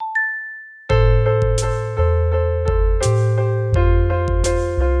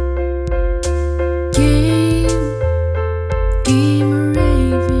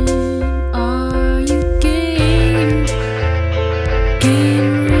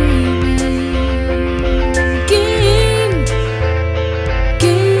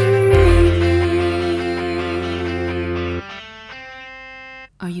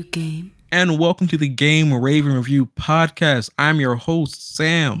and welcome to the Game Raven Review podcast. I'm your host,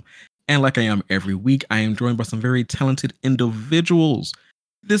 Sam, and like I am every week, I am joined by some very talented individuals.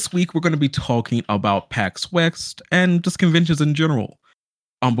 This week, we're going to be talking about PAX West and just conventions in general.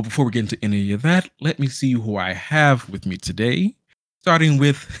 But before we get into any of that, let me see who I have with me today. Starting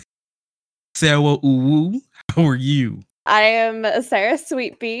with Sarah Uwu. How are you? I am Sarah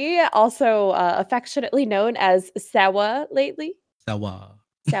Sweetbee, also affectionately known as Sawa lately. Sawa.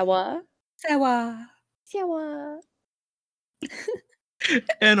 Sawa. Sawa. Sawa.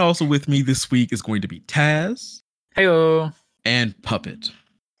 And also with me this week is going to be Taz. Heyo. And Puppet.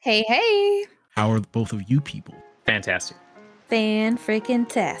 Hey, hey. How are both of you people? Fantastic.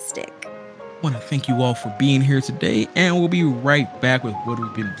 Fan-freaking-tastic. I want to thank you all for being here today, and we'll be right back with what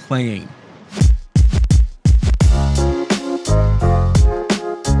we've been playing.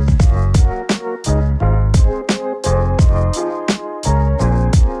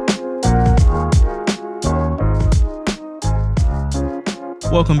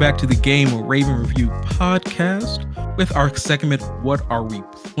 Welcome back to the Game Raven Review podcast with our segment, What Are We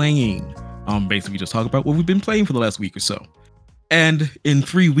Playing? Basically just talk about what we've been playing for the last week or so. And in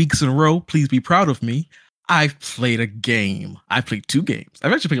 3 weeks in a row, please be proud of me, I've played a game. I've played 2 games.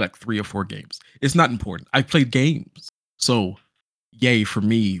 I've actually played like 3 or 4 games. It's not important. I've played games. So yay for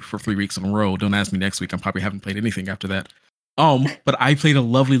me for 3 weeks in a row. Don't ask me next week. I probably haven't played anything after that. But I played a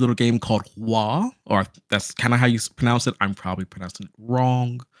lovely little game called Hwa, or that's kind of how you pronounce it. I'm probably pronouncing it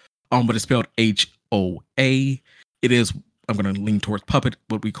wrong. But it's spelled H-O-A. It is, I'm going to lean towards Puppet,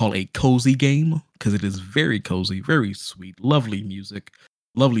 what we call a cozy game, because it is very cozy, very sweet, lovely music,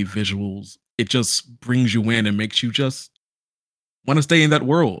 lovely visuals. It just brings you in and makes you just want to stay in that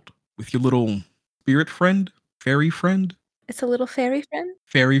world with your little spirit friend, fairy friend. It's a little fairy friend?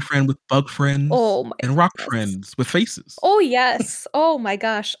 Fairy friend with bug friends. Oh my and rock goodness. friends with faces. Oh yes. Oh my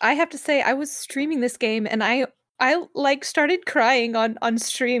gosh. I have to say, I was streaming this game and I like started crying on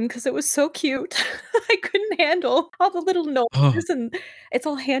stream because it was so cute. I couldn't handle all the little noises and it's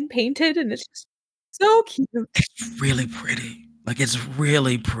all hand painted and it's just so cute. It's really pretty. Like, it's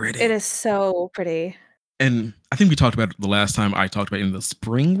really pretty. It is so pretty. And I think we talked about it the last time I talked about it in the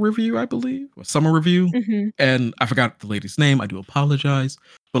spring review, I believe, or summer review. Mm-hmm. And I forgot the lady's name. I do apologize.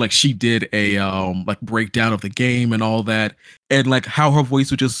 But like she did a like breakdown of the game and all that. And like how her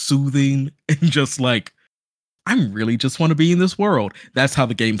voice was just soothing and just like, I'm really just want to be in this world. That's how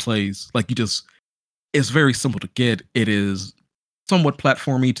the game plays. Like it's very simple to get. It is somewhat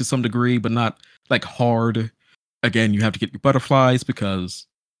platformy to some degree, but not like hard. Again, you have to get your butterflies because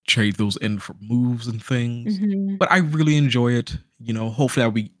trade those in for moves and things. Mm-hmm. But I really enjoy it. You know, hopefully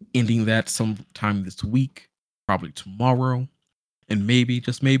I'll be ending that sometime this week, probably tomorrow. And maybe,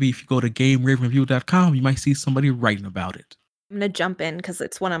 just maybe, if you go to GameRavenReview.com, you might see somebody writing about it. I'm going to jump in because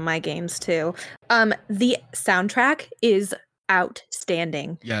it's one of my games too. The soundtrack is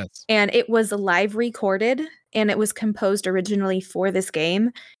outstanding. Yes. And it was live recorded and it was composed originally for this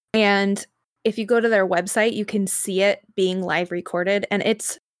game. And if you go to their website, you can see it being live recorded and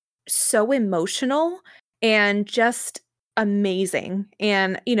it's so emotional and just amazing.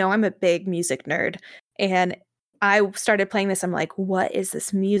 And, you know, I'm a big music nerd and I started playing this. I'm like, what is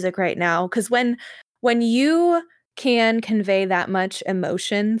this music right now? Because when you can convey that much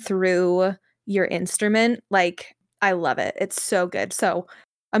emotion through your instrument, like, I love it. It's so good. So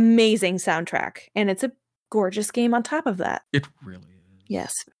amazing soundtrack. And it's a gorgeous game on top of that. It really is.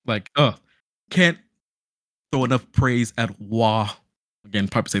 Yes. Like, can't throw enough praise at Hwa. Again,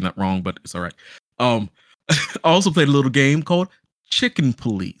 probably saying that wrong, but it's all right. I also played a little game called Chicken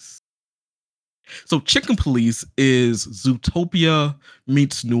Police. So Chicken Police is Zootopia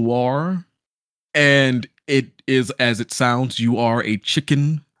meets noir. And it is, as it sounds, you are a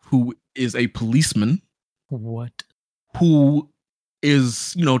chicken who is a policeman. What? Who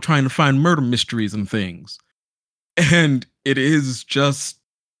is, you know, trying to find murder mysteries and things. And it is just,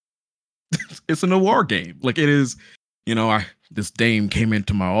 it's a noir game. Like, it is, you know, this dame came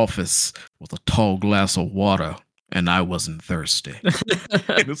into my office with a tall glass of water and I wasn't thirsty.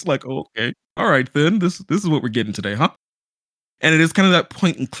 And it's like, okay, all right then, this is what we're getting today, huh? And it is kind of that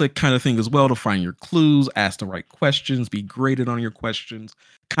point and click kind of thing as well, to find your clues, ask the right questions, be graded on your questions,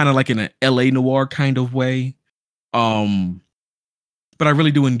 kind of like in an LA noir kind of way. But I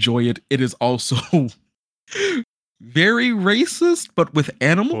really do enjoy it. It is also very racist, but with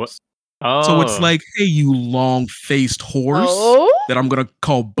animals. Oh. So it's like, hey, you long-faced horse that I'm gonna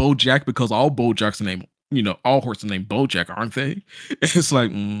call Bojack because all Bojacks are named, you know, all horses are named Bojack, aren't they? It's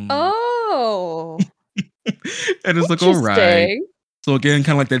like, Oh. and it's like, all right. So again,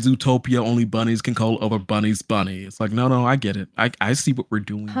 kind of like that Zootopia, only bunnies can call other bunnies bunny. It's like, no, I get it. I see what we're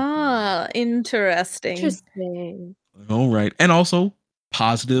doing. Huh, interesting. Interesting. All right. And also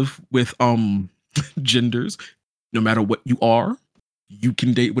positive with genders. No matter what you are, you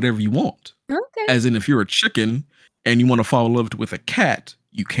can date whatever you want. Okay. As in, if you're a chicken and you want to fall in love with a cat,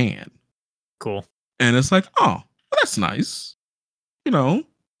 you can. Cool. And it's like, oh, well, that's nice. You know,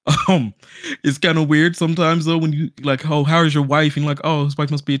 it's kind of weird sometimes though when you like, oh, how is your wife? And you're like, oh, his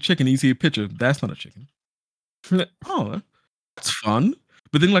wife must be a chicken. And you see a picture. That's not a chicken. Oh, that's fun.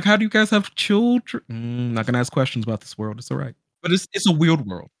 But then, like, how do you guys have children? Not gonna ask questions about this world. It's all right. But it's a weird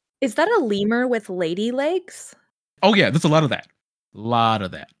world. Is that a lemur with lady legs? Oh yeah, there's a lot of that. Lot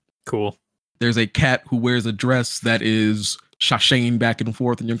of that. Cool. There's a cat who wears a dress that is sashaying back and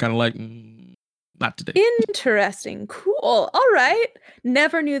forth, and you're kind of like, not today. Interesting. Cool. All right.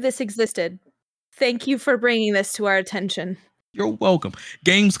 Never knew this existed. Thank you for bringing this to our attention. You're welcome.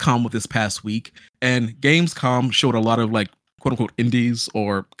 Gamescom was this past week, and Gamescom showed a lot of like quote unquote indies,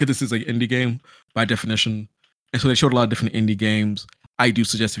 or because this is an indie game by definition. And so they showed a lot of different indie games. I do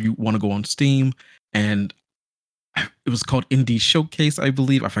suggest if you want to go on Steam, and it was called Indie Showcase, I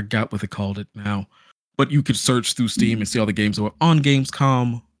believe. I forgot what they called it now. But you could search through Steam and see all the games that were on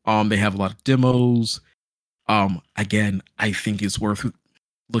Gamescom. They have a lot of demos. Again, I think it's worth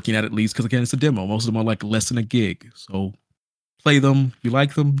looking at least because again, it's a demo. Most of them are like less than a gig. So play them. If you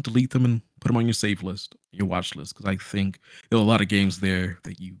like them, delete them and put them on your save list, your watch list. Because I think there are a lot of games there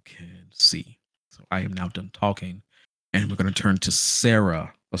that you can see. So I am now done talking. And we're going to turn to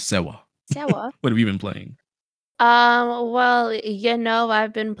Sarah or Sewa. Sewa. What have you been playing? Well,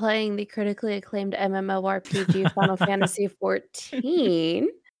 I've been playing the critically acclaimed MMORPG Final Fantasy XIV.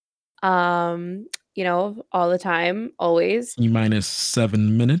 All the time, always. minus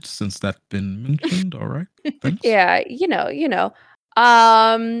 7 minutes since that's been mentioned. All right. Thanks. Yeah,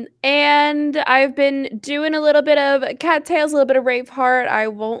 and I've been doing a little bit of Cattails, a little bit of Braveheart. I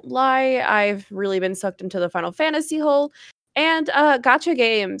won't lie, I've really been sucked into the Final Fantasy hole. And gacha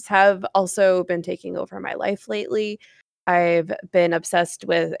games have also been taking over my life lately. I've been obsessed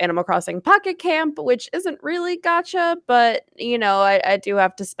with Animal Crossing Pocket Camp, which isn't really gacha, but I do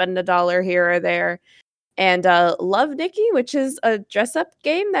have to spend $1 here or there. And Love Nikki, which is a dress-up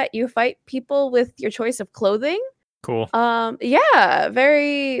game that you fight people with your choice of clothing. Cool. Yeah,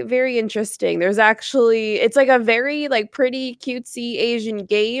 very, very interesting. It's like a very like pretty cutesy Asian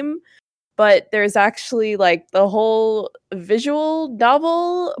game, but there's actually like the whole visual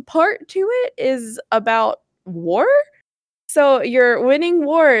novel part to it is about war. So you're winning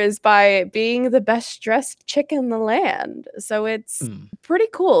wars by being the best dressed chick in the land. So it's pretty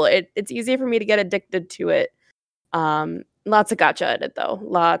cool. It's easy for me to get addicted to it. Lots of gacha in it though.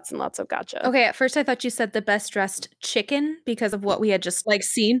 Lots and lots of gacha. Okay, at first I thought you said the best dressed chicken because of what we had just like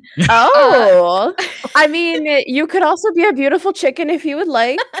seen. Oh, I mean, you could also be a beautiful chicken if you would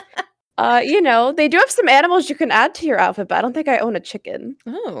like. They do have some animals you can add to your outfit, but I don't think I own a chicken.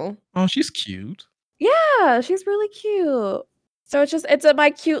 Oh, she's cute. Yeah, she's really cute. So it's my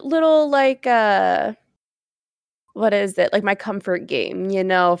cute little like what is it? Like my comfort game,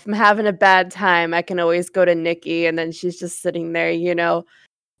 if I'm having a bad time, I can always go to Nikki and then she's just sitting there,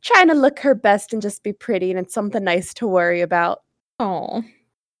 trying to look her best and just be pretty, and it's something nice to worry about. oh.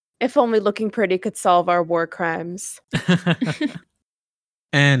 If only looking pretty could solve our war crimes.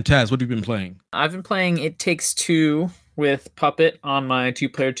 And Taz, what have you been playing? I've been playing It Takes Two with Puppet on my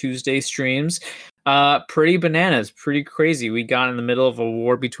 2-Player Tuesday streams. Pretty bananas, pretty crazy. We got in the middle of a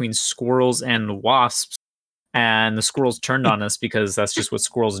war between squirrels and wasps, and the squirrels turned on us because that's just what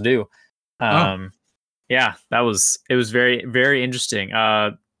squirrels do. Yeah, it was very, very interesting. I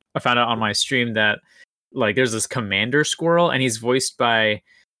found out on my stream that like there's this commander squirrel, and he's voiced by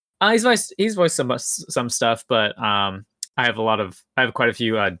he's voiced some stuff, but I have quite a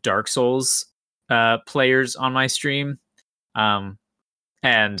few Dark Souls players on my stream. And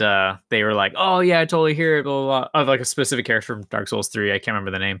they were like, "Oh yeah, I totally hear it." Blah, blah, blah. Of like a specific character from Dark Souls 3. I can't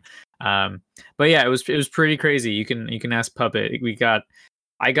remember the name. But yeah, it was pretty crazy. You can ask Puppet.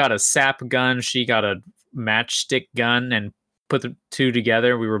 I got a sap gun. She got a matchstick gun, and put the two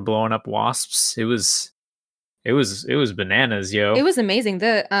together. We were blowing up wasps. It was bananas, yo. It was amazing.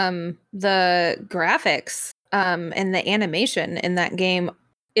 The graphics and the animation in that game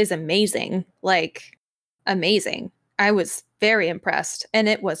is amazing. Like amazing. I was very impressed, and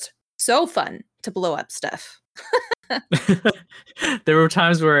it was so fun to blow up stuff. There were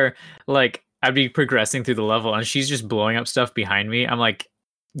times where like I'd be progressing through the level and she's just blowing up stuff behind me. I'm like,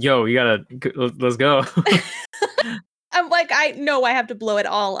 yo, let's go. I'm like, I know I have to blow it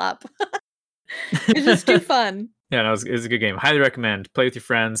all up. It's just too fun. Yeah, no, it was a good game. Highly recommend. Play with your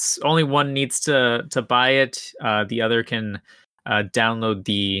friends. Only one needs to buy it. The other can download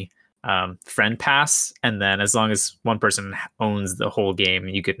the friend pass, and then as long as one person owns the whole game,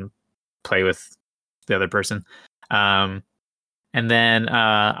 you can play with the other person. And then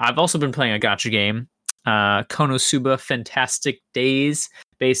I've also been playing a gacha game, Konosuba Fantastic Days,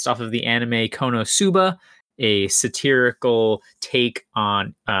 based off of the anime Konosuba, a satirical take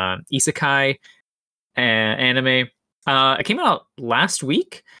on isekai anime. It came out last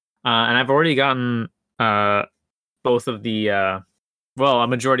week, and I've already gotten both of the a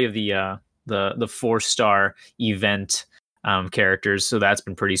majority of the 4-star event characters, so that's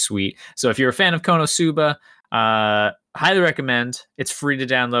been pretty sweet. So if you're a fan of Konosuba, highly recommend. It's free to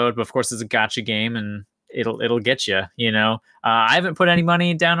download, but of course it's a gacha game, and it'll get you. I haven't put any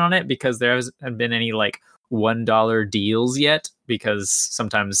money down on it because there hasn't been any like $1 deals yet, because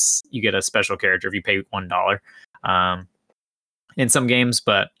sometimes you get a special character if you pay $1 in some games,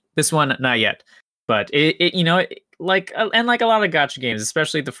 but this one not yet. But like a lot of gacha games,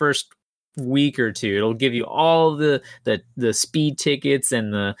 especially the first week or two, it'll give you all the speed tickets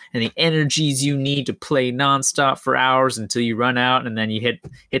and the energies you need to play nonstop for hours until you run out, and then you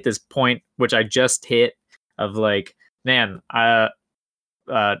hit this point, which I just hit, of like, man,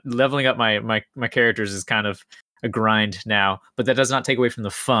 leveling up my characters is kind of a grind now, but that does not take away from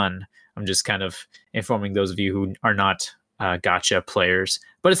the fun. I'm just kind of informing those of you who are not gacha players,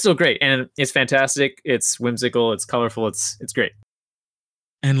 but it's still great, and it's fantastic. It's whimsical, it's colorful, it's great.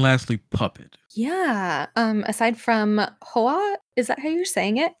 And lastly, Puppet. Yeah. Aside from Hoa, is that how you're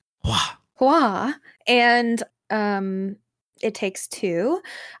saying it? Wow. Hoa. And It Takes Two.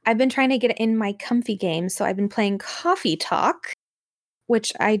 I've been trying to get in my comfy game, so I've been playing Coffee Talk,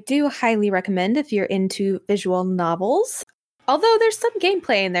 which I do highly recommend if you're into visual novels. Although there's some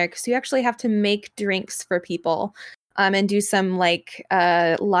gameplay in there, because you actually have to make drinks for people and do some like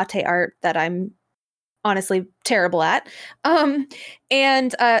latte art that I'm honestly terrible at.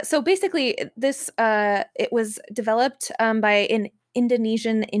 So basically this it was developed by an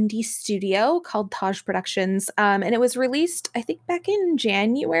Indonesian indie studio called Taj Productions, and it was released I think back in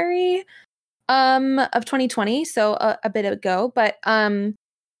January of 2020, so a bit ago. But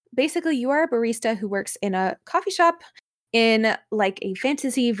basically you are a barista who works in a coffee shop in like a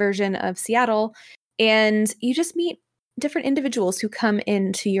fantasy version of Seattle, and you just meet different individuals who come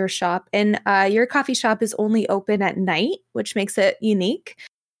into your shop, and your coffee shop is only open at night, which makes it unique.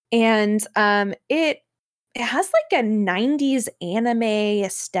 And it has like a 90s anime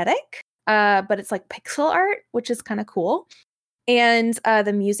aesthetic, but it's like pixel art, which is kind of cool. And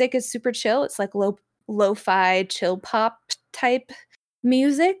the music is super chill. It's like lo-fi chill pop type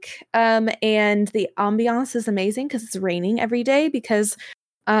music, and the ambiance is amazing because it's raining every day, because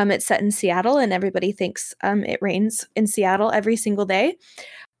it's set in Seattle, and everybody thinks it rains in Seattle every single day.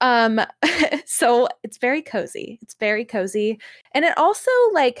 So it's very cozy. It's very cozy. And it also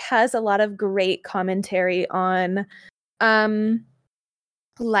like has a lot of great commentary on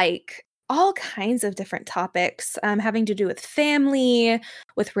like all kinds of different topics having to do with family,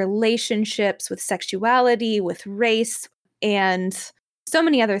 with relationships, with sexuality, with race, and so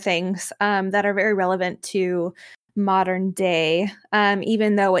many other things that are very relevant to modern day,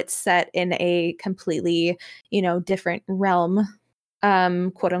 even though it's set in a completely, different realm,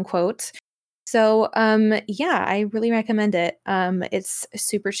 quote unquote. So, yeah, I really recommend it. It's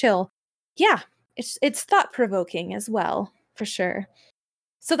super chill. Yeah, it's thought provoking as well, for sure.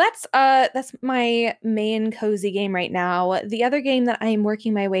 So that's my main cozy game right now. The other game that I'm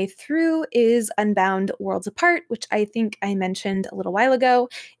working my way through is Unbound Worlds Apart, which I think I mentioned a little while ago.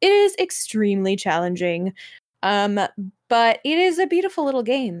 It is extremely challenging. But it is a beautiful little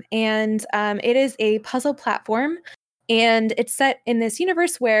game, and it is a puzzle platform, and it's set in this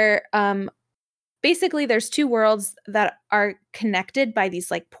universe where basically there's two worlds that are connected by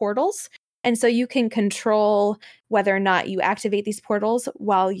these like portals, and so you can control whether or not you activate these portals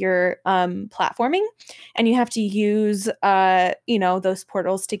while you're platforming, and you have to use those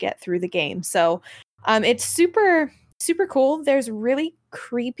portals to get through the game. So it's super super cool. There's really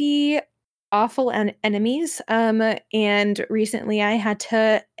creepy, awful enemies, and recently I had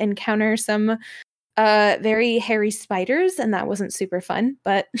to encounter some very hairy spiders, and that wasn't super fun,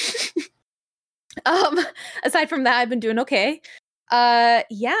 but aside from that, I've been doing okay.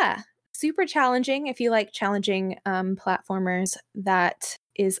 Yeah, super challenging. If you like challenging platformers, that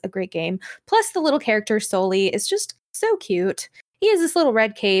is a great game. Plus the little character Soli is just so cute. He has this little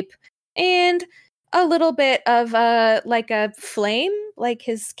red cape and a little bit of like a flame, like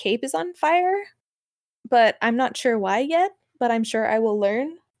his cape is on fire, but I'm not sure why yet, but I'm sure I will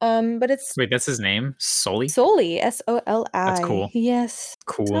learn But it's Wait, that's his name? Soli? Soli, Soli. That's cool. Yes.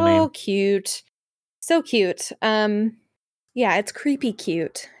 Cool So name. cute. So cute. Yeah, it's creepy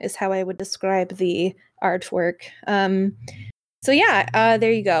cute is how I would describe the artwork. So yeah,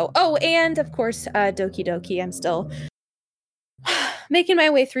 there you go. Oh, and of course, Doki Doki. I'm still making my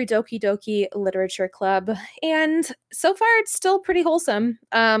way through Doki Doki Literature Club, and so far it's still pretty wholesome.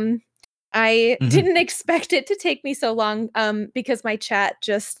 I didn't expect it to take me so long, because my chat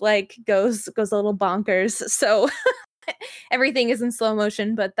just like goes a little bonkers. So everything is in slow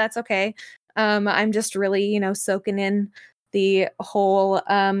motion, but that's okay. I'm just really, soaking in the whole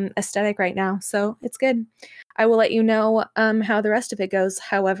aesthetic right now, so it's good. I will let you know how the rest of it goes.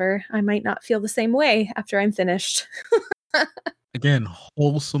 However, I might not feel the same way after I'm finished. Again,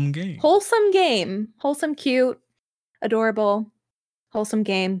 wholesome game. Wholesome, cute, adorable, wholesome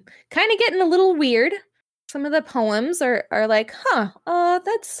game. Kind of getting a little weird. Some of the poems are like,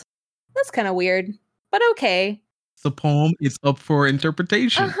 that's kind of weird, but okay. The poem is up for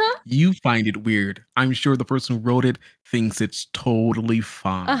interpretation. Uh-huh. You find it weird. I'm sure the person who wrote it thinks it's totally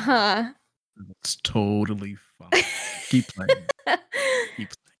fine. Uh-huh. It's totally fine. Keep playing. Keep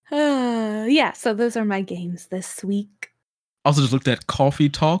playing. Yeah, so those are my games this week. Also just looked at Coffee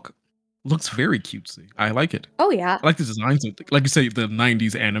Talk. Looks very cutesy. I like it. Oh yeah. I like the designs. Like you say, the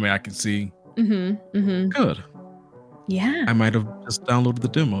 90s anime I can see. Good. Yeah. I might have just downloaded the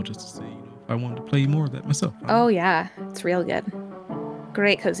demo just to see if I wanted to play more of that myself. Oh yeah, it's real good.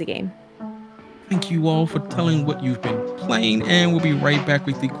 Great cozy game. Thank you all for telling what you've been playing, and we'll be right back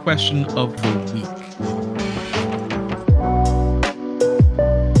with the question of the week.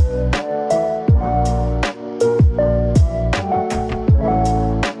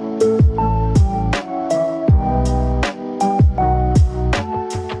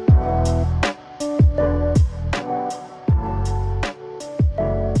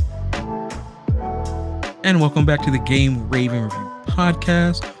 And welcome back to the Game Raven Review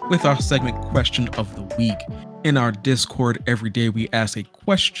podcast with our segment Question of the Week. In our Discord every day, we ask a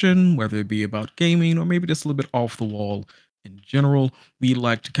question, whether it be about gaming or maybe just a little bit off the wall in general. We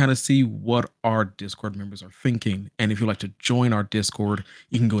like to kind of see what our Discord members are thinking. And if you'd like to join our Discord,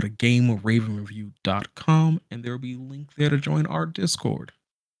 you can go to GameRavenReview.com and there will be a link there to join our Discord.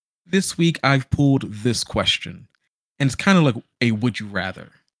 This week, I've pulled this question, and it's kind of like a would you rather.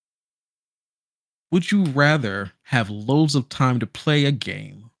 Would you rather have loads of time to play a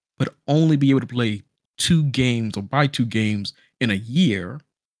game, but only be able to play 2 games or buy 2 games in a year,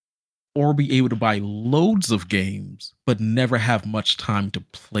 or be able to buy loads of games, but never have much time to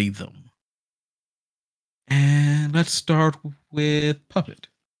play them? And let's start with Puppet.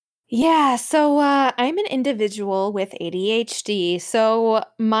 Yeah, so I'm an individual with ADHD, so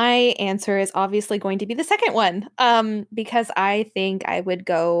my answer is obviously going to be the second one, because I think I would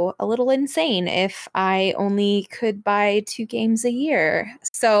go a little insane if I only could buy 2 games a year.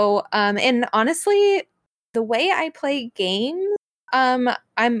 So, and honestly, the way I play games, I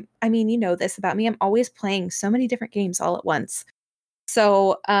mean, you know this about me, I'm always playing so many different games all at once.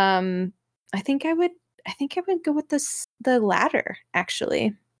 So, I think I would go with the latter,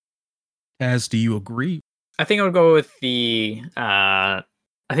 actually. As do you agree? I think I would go with the I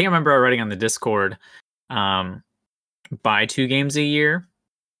think I remember writing on the Discord, buy 2 games a year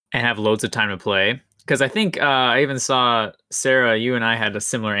and have loads of time to play. Because I think I even saw Sarah, you and I had a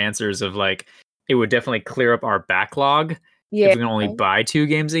similar answers of like it would definitely clear up our backlog if we can only buy 2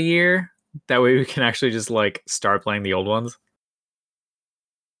 games a year. That way we can actually just like start playing the old ones.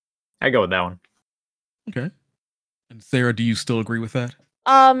 I go with that one. Okay. And Sarah, do you still agree with that?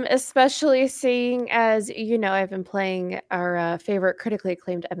 Especially seeing as I've been playing our favorite critically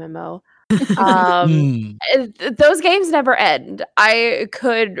acclaimed MMO. Those games never end. I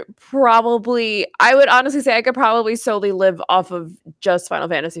would honestly say I could probably solely live off of just Final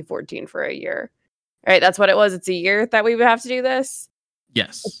Fantasy 14 for a year. Right? That's what it was. It's a year that we would have to do this.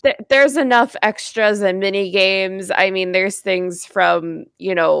 Yes. There's enough extras and mini games. I mean, there's things from,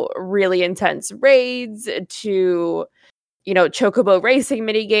 really intense raids to chocobo racing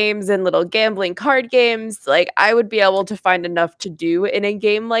mini games and little gambling card games. Like, I would be able to find enough to do in a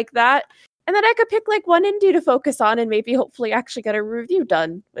game like that. And then I could pick like one indie to focus on and maybe hopefully actually get a review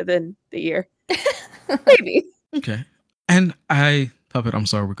done within the year. Maybe. Okay. And Puppet, I'm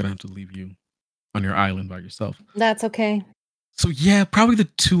sorry, we're going to have to leave you on your island by yourself. That's okay. So yeah, probably the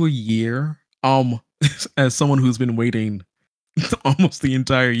 2 a year. As someone who's been waiting almost the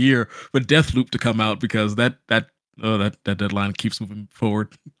entire year for Deathloop to come out because that deadline keeps moving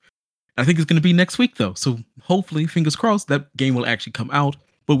forward. I think it's going to be next week though. So hopefully, fingers crossed, that game will actually come out.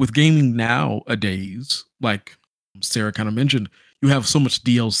 But with gaming nowadays, like Sarah kind of mentioned, you have so much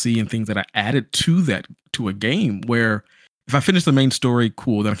DLC and things that are added to a game where if I finish the main story,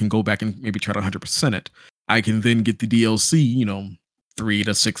 cool, then I can go back and maybe try to 100% it. I can then get the DLC, 3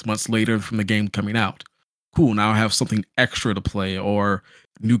 to 6 months later from the game coming out. Cool, now I have something extra to play, or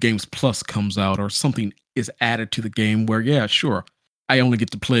New Games Plus comes out, or something is added to the game where, yeah, sure, I only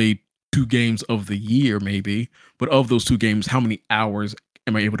get to play 2 games of the year, maybe, but of those 2 games, how many hours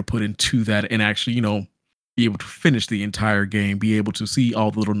am I able to put into that and actually, be able to finish the entire game, be able to see all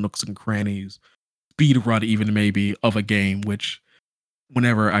the little nooks and crannies, speed run even maybe of a game, which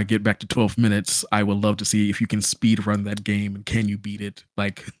whenever I get back to 12 minutes, I would love to see if you can speed run that game and can you beat it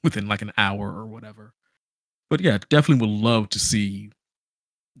like within like an hour or whatever. But yeah, definitely would love to see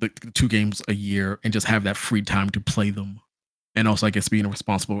the 2 games a year and just have that free time to play them. And also, I guess, being a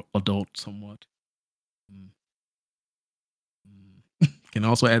responsible adult somewhat. Can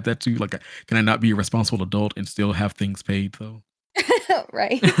also add that too. Like, can I not be a responsible adult and still have things paid though?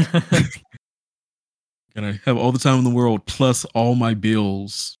 Right. Can I have all the time in the world plus all my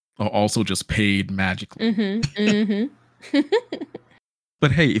bills are also just paid magically?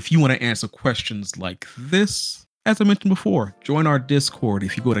 But hey, if you want to answer questions like this, as I mentioned before, join our Discord.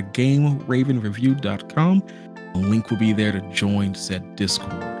 If you go to GameRavenReview.com, the link will be there to join said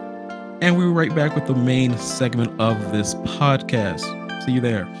Discord. And we'll be right back with the main segment of this podcast. See you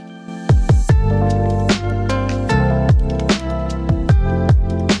there.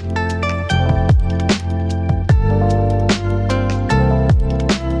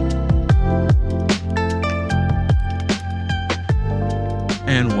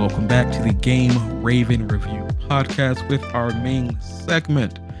 And welcome back to the Game Raven Review podcast with our main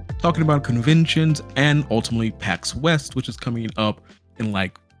segment, talking about conventions and ultimately PAX West, which is coming up in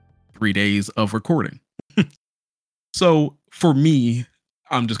like 3 days of recording. So for me,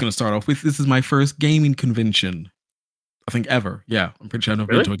 I'm just going to start off with, this is my first gaming convention, I think ever. Yeah, I'm pretty sure I've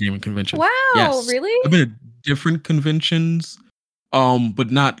never been to a gaming convention. Wow, yes. really? I've been to different conventions,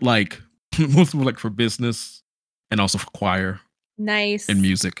 but not like, most of them like for business and also for choir. Nice. And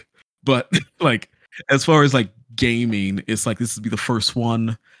music. But like, as far as like gaming, it's like this would be the first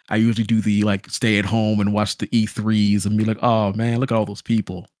one. I usually do the like stay at home and watch the E3s and be like, oh man, look at all those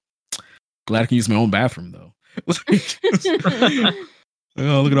people. Glad I can use my own bathroom though.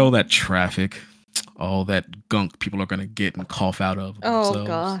 Oh, look at all that traffic, all that gunk people are gonna get and cough out of. Oh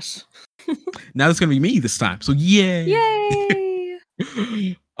themselves. gosh. Now it's gonna be me this time. So yay! Yay!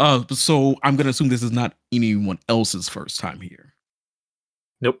 So I'm gonna assume this is not anyone else's first time here.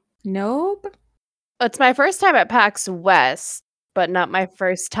 Nope. It's my first time at PAX West, but not my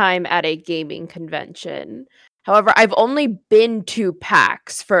first time at a gaming convention. However, I've only been to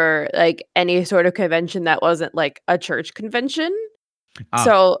PAX for like any sort of convention that wasn't like a church convention.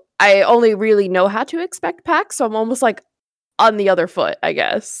 So I only really know how to expect PAX. So I'm almost like on the other foot, I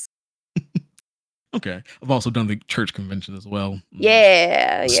guess. Okay. I've also done the church convention as well.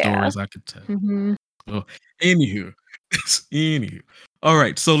 Yeah. Stories I could tell. Mm-hmm. So, anywho. All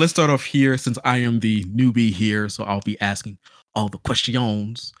right. So let's start off here since I am the newbie here. So I'll be asking all the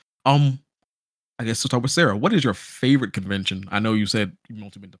questions. I guess to start with Sarah, what is your favorite convention? I know you said you've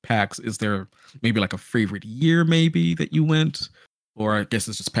mostly been to PAX. Is there maybe like a favorite year maybe that you went? Or I guess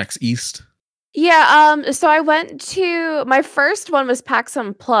it's just PAX East? Yeah, so I went to, my first one was PAX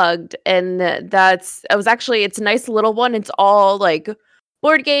Unplugged, and it's a nice little one. It's all like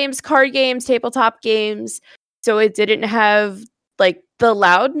board games, card games, tabletop games. So it didn't have like the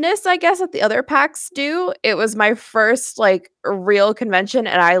loudness, I guess, that the other PAX do. It was my first like real convention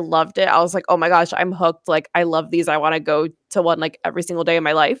and I loved it. I was like, oh my gosh, I'm hooked. Like, I love these. I want to go to one like every single day of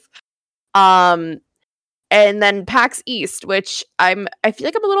my life. And then PAX East, which I feel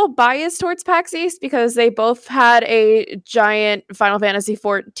like I'm a little biased towards PAX East because they both had a giant Final Fantasy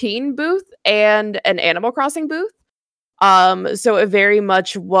 14 booth and an Animal Crossing booth. So it very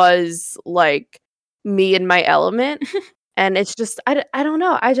much was like me in my element. And it's just, I don't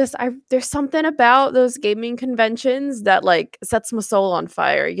know. There's something about those gaming conventions that like sets my soul on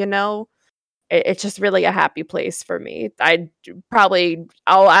fire, you know? It's just really a happy place for me.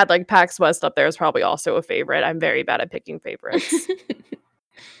 I'll add like PAX West up there is probably also a favorite. I'm very bad at picking favorites.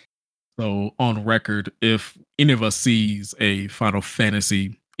 So on record, if any of us sees a Final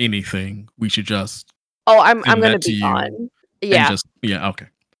Fantasy anything, we should just I'm gonna be on. Yeah. Okay.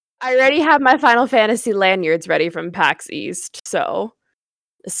 I already have my Final Fantasy lanyards ready from PAX East, so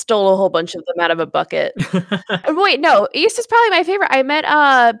stole a whole bunch of them out of a bucket. Wait, no, East is probably my favorite. I met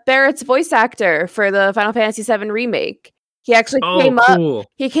Barrett's voice actor for the Final Fantasy VII remake. He actually came up.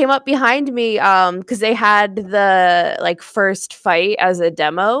 He came up behind me because they had the like first fight as a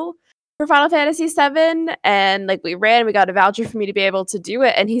demo for Final Fantasy VII, and like we got a voucher for me to be able to do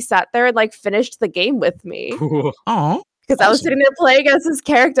it, and he sat there and like finished the game with me. Cool. Oh, Because I was sitting there playing as this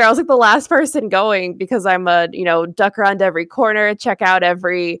character. I was like the last person going because I'm a, duck around every corner, check out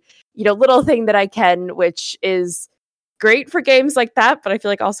every, little thing that I can, which is great for games like that. But I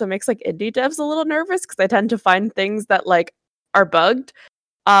feel like also makes like indie devs a little nervous because I tend to find things that like are bugged.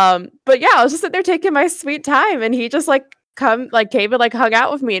 But yeah, I was just sitting there taking my sweet time, and he just came and like hung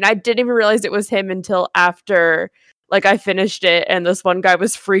out with me, and I didn't even realize it was him until after like I finished it, and this one guy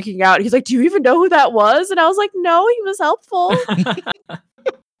was freaking out. He's like, "Do you even know who that was?" And I was like, "No, he was helpful."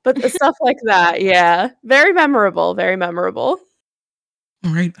 But the stuff like that, yeah, very memorable, very memorable.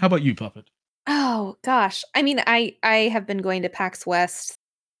 all right. How about you, Puppet? Oh gosh. I mean, I have been going to PAX West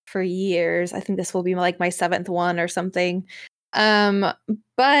for years. I think this will be like my 7th one or something. But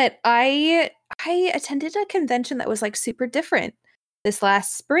I attended a convention that was like super different this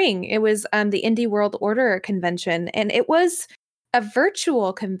last spring. It was the Indie World Order convention, and it was a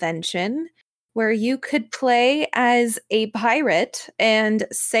virtual convention where you could play as a pirate and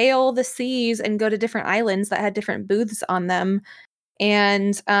sail the seas and go to different islands that had different booths on them.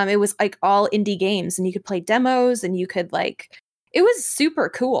 And it was like all indie games, and you could play demos, and you could it was super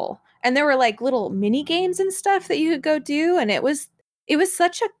cool. And there were like little mini games and stuff that you could go do, and it was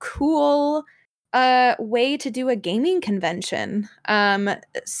such a cool way to do a gaming convention.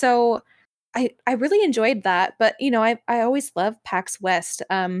 So I really enjoyed that. But I always love PAX West.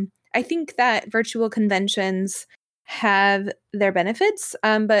 I think that virtual conventions have their benefits,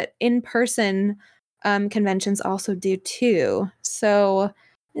 but in person conventions also do too. So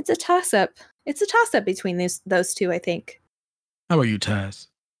it's a toss up. It's a toss up between those two, I think. How about you, Taz?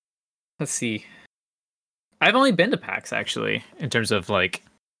 Let's see. I've only been to PAX actually, in terms of like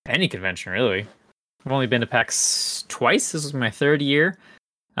any convention really. I've only been to PAX twice. This was my 3rd year.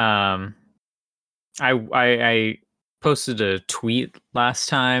 I posted a tweet last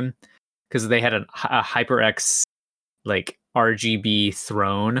time because they had a HyperX like RGB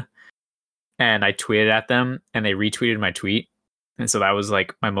throne, and I tweeted at them, and they retweeted my tweet, and so that was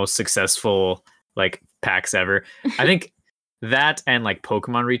like my most successful like PAX ever. I think that and like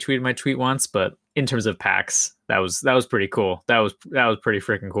Pokemon retweeted my tweet once, but in terms of PAX, that was pretty cool. That was pretty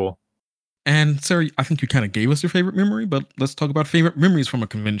freaking cool. And Sarah, I think you kind of gave us your favorite memory, but let's talk about favorite memories from a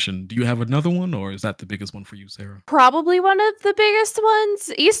convention. Do you have another one, or is that the biggest one for you, Sarah? Probably one of the biggest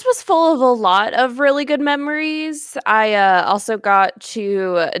ones. East was full of a lot of really good memories. I also got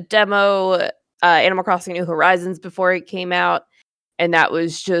to demo Animal Crossing New Horizons before it came out, and that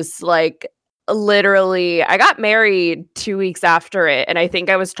was just like literally, I got married 2 weeks after it, and I think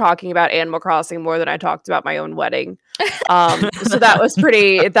I was talking about Animal Crossing more than I talked about my own wedding. So that was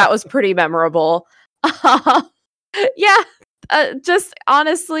pretty memorable. Yeah, just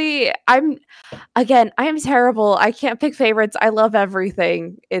honestly, I am terrible. I can't pick favorites. I love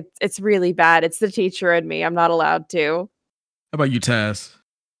everything. It's really bad. It's the teacher in me. I'm not allowed to. How about you, Taz?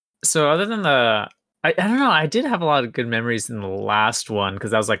 So other than I don't know, I did have a lot of good memories in the last one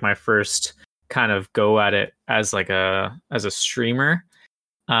because that was like my first kind of go at it as like as a streamer.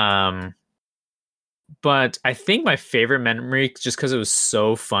 But I think my favorite memory, just because it was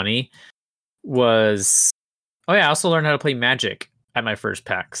so funny, was I also learned how to play Magic at my first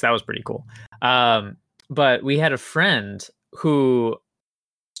PAX. That was pretty cool. But we had a friend who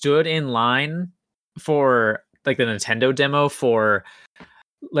stood in line for like the Nintendo demo for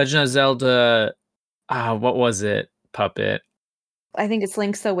Legend of Zelda. What was it, Puppet? I think it's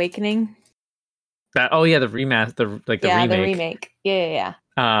Link's Awakening. The remake. The remake. Yeah.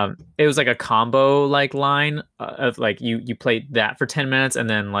 It was like a combo like line of like you played that for 10 minutes and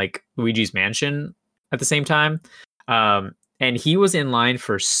then like Luigi's Mansion at the same time. And he was in line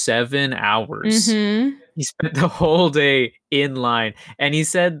for 7 hours. Mm-hmm. He spent the whole day in line, and he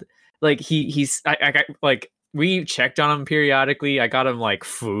said like I got like we checked on him periodically. I got him like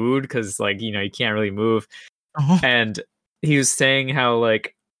food because like he can't really move. And he was saying how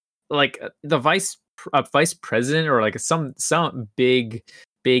like the vice president or like some big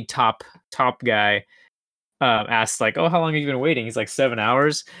top guy asked like, oh, how long have you been waiting? He's like 7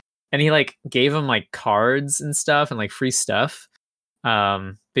 hours, and he like gave him like cards and stuff and like free stuff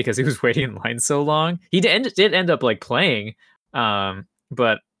because he was waiting in line so long. He did end up like playing,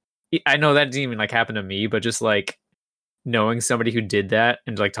 but I know that didn't even like happen to me, but just like knowing somebody who did that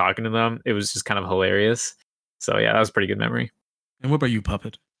and like talking to them, it was just kind of hilarious. So yeah, that was a pretty good memory. And what about you,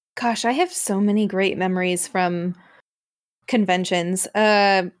 Puppet? Gosh, I have so many great memories from conventions.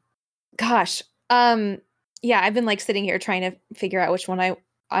 Yeah, I've been like sitting here trying to figure out which one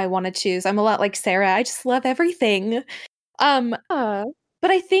I want to choose. I'm a lot like Sarah. I just love everything.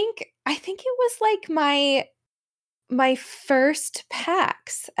 But I think it was like my first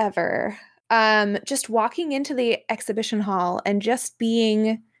PAX ever. Just walking into the exhibition hall and just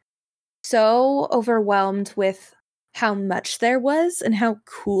being so overwhelmed with how much there was and how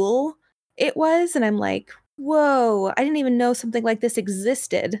cool it was. And I'm like, whoa, I didn't even know something like this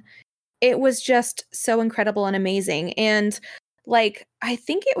existed. It was just so incredible and amazing. And like, I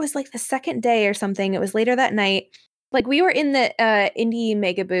think it was like the second day or something. It was later that night. Like we were in the indie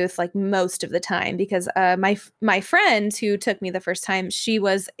mega booth like most of the time because my friend who took me the first time, she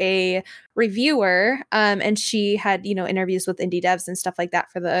was a reviewer, and she had interviews with indie devs and stuff like that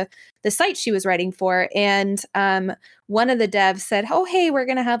for the site she was writing for. And one of the devs said, "Oh hey, we're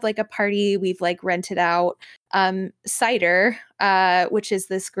gonna have like a party. We've like rented out Cider, which is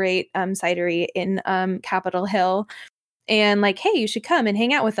this great cidery in Capitol Hill." And like, hey, you should come and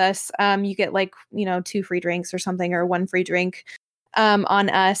hang out with us. You get like, 2 free drinks or something, or 1 free drink on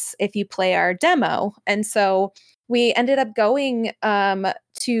us if you play our demo. And so we ended up going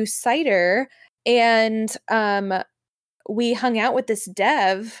to Cider, and we hung out with this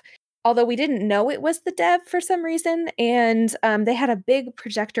dev, although we didn't know it was the dev for some reason. And they had a big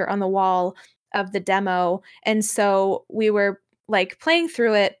projector on the wall of the demo. And so we were like playing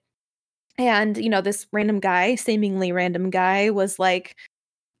through it. And, this seemingly random guy was like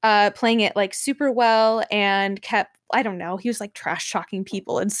playing it like super well and kept, I don't know, he was like trash talking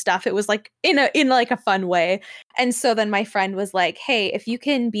people and stuff. It was like in like a fun way. And so then my friend was like, "Hey, if you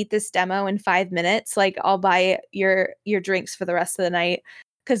can beat this demo in 5 minutes, like I'll buy your drinks for the rest of the night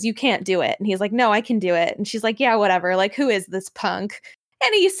because you can't do it." And he's like, "No, I can do it." And she's like, "Yeah, whatever. Like, who is this punk?"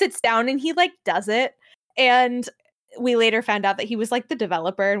 And he sits down and he like does it. And we later found out that he was like the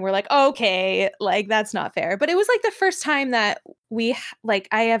developer, and we're like, okay, like that's not fair. But it was like the first time that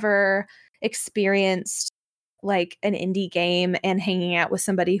I ever experienced like an indie game and hanging out with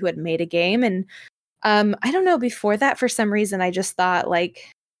somebody who had made a game. And I don't know, before that, for some reason, I just thought like,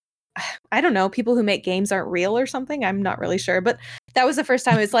 I don't know, people who make games aren't real or something. I'm not really sure. But that was the first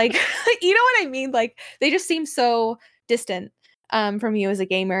time it's like, you know what I mean? Like they just seem so distant from you as a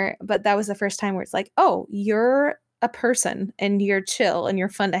gamer. But that was the first time where it's like, oh, you're a person and you're chill and you're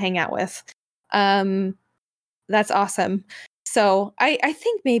fun to hang out with. That's awesome. So I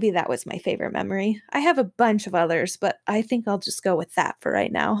think maybe that was my favorite memory. I have a bunch of others, but I think I'll just go with that for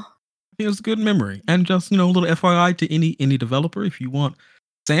right now. It's a good memory. And just, a little FYI to any developer, if you want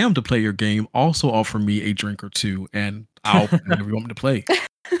Sam to play your game, also offer me a drink or two and I'll whatever you want me to play.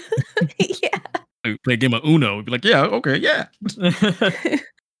 Yeah. Play a game of Uno. Be like, yeah, okay, yeah.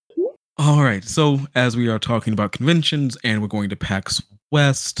 All right. So as we are talking about conventions and we're going to PAX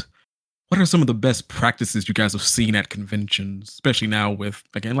West, what are some of the best practices you guys have seen at conventions, especially now with,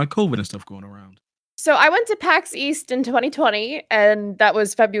 again, like COVID and stuff going around? So I went to PAX East in 2020, and that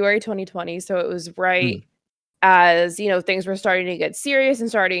was February 2020. So it was right as, things were starting to get serious and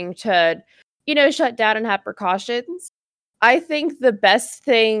starting to, shut down and have precautions. I think the best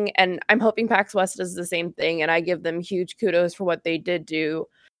thing, and I'm hoping PAX West does the same thing, and I give them huge kudos for what they did do.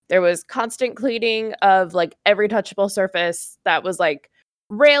 There was constant cleaning of like every touchable surface that was like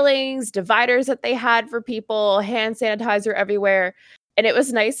railings, dividers that they had for people, hand sanitizer everywhere. And it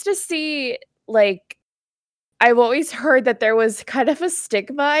was nice to see, like, I've always heard that there was kind of a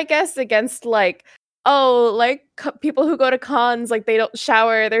stigma, I guess, against like, oh, like people who go to cons, like they don't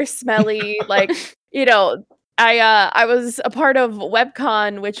shower, they're smelly, like, I was a part of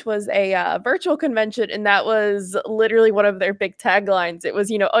WebCon, which was a virtual convention, and that was literally one of their big taglines. It was,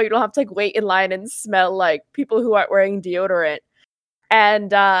 oh, you don't have to like wait in line and smell like people who aren't wearing deodorant.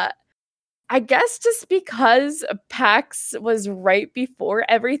 And I guess just because PAX was right before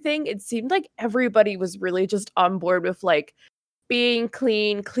everything, it seemed like everybody was really just on board with like being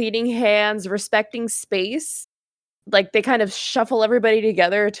clean, cleaning hands, respecting space. Like they kind of shuffle everybody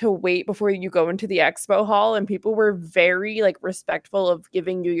together to wait before you go into the expo hall, and people were very like respectful of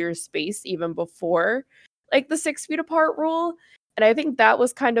giving you your space even before like the 6 feet apart rule. And I think that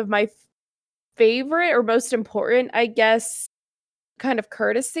was kind of my favorite or most important, I guess, kind of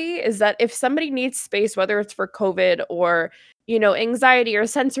courtesy, is that if somebody needs space, whether it's for COVID or, anxiety or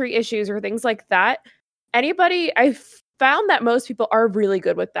sensory issues or things like that, I found that most people are really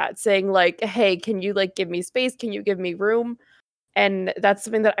good with that, saying like, hey, can you like give me space? Can you give me room? And that's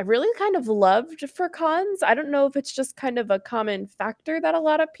something that I really kind of loved for cons. I don't know if it's just kind of a common factor that a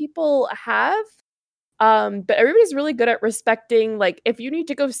lot of people have. But everybody's really good at respecting, like, if you need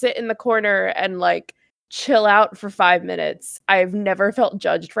to go sit in the corner and like chill out for 5 minutes, I've never felt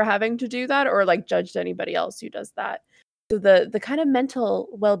judged for having to do that or like judged anybody else who does that. So the kind of mental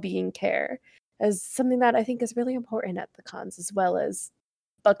well-being care is something that I think is really important at the cons, as well as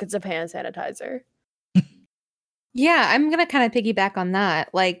buckets of hand sanitizer. Yeah, I'm gonna kind of piggyback on that.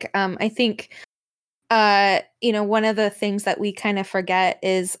 Like, I think, one of the things that we kind of forget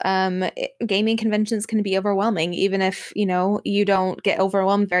is, gaming conventions can be overwhelming, even if you don't get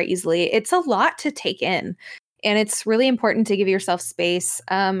overwhelmed very easily. It's a lot to take in, and it's really important to give yourself space.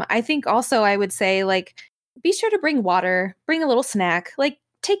 I think also I would say, like, be sure to bring water, bring a little snack, like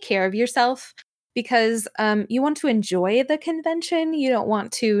take care of yourself. Because you want to enjoy the convention, you don't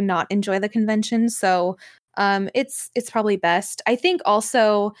want to not enjoy the convention. So it's probably best. I think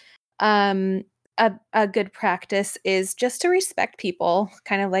also a good practice is just to respect people,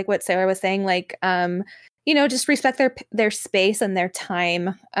 kind of like what Sarah was saying, like just respect their space and their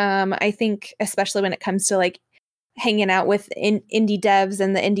time. I think especially when it comes to like hanging out with indie devs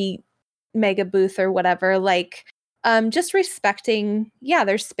and the indie mega booth or whatever, like just respecting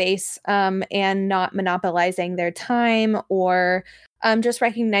their space, and not monopolizing their time, or just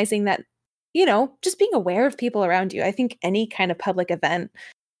recognizing that just being aware of people around you. I think any kind of public event,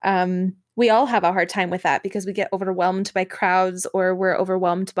 we all have a hard time with that because we get overwhelmed by crowds, or we're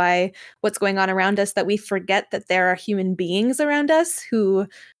overwhelmed by what's going on around us, that we forget that there are human beings around us who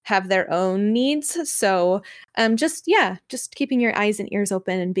have their own needs. So just keeping your eyes and ears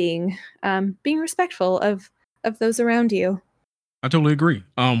open and being respectful of those around you. I totally agree.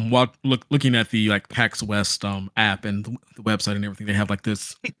 While looking at the like PAX West app and the website and everything, they have like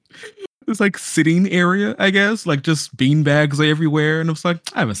this this like sitting area, I guess, like just bean bags everywhere, and it's like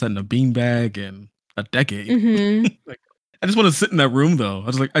I haven't sat in a bean bag in a decade. Mm-hmm. Like, I just want to sit in that room though.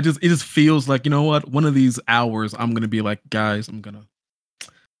 It just feels like, you know what? One of these hours, I'm gonna be like, guys, I'm gonna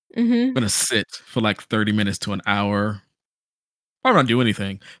sit for like 30 minutes to an hour. I'm not do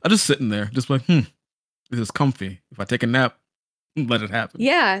anything. I just sitting there, just like, this is comfy. If I take a nap, let it happen.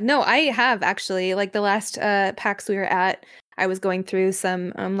 Yeah, no, I have actually. Like the last PAX we were at, I was going through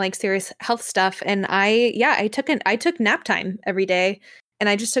some like serious health stuff, and I took nap time every day, and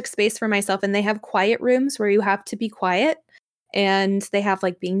I just took space for myself. And they have quiet rooms where you have to be quiet, and they have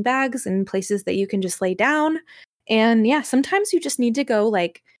like bean bags and places that you can just lay down. And yeah, sometimes you just need to go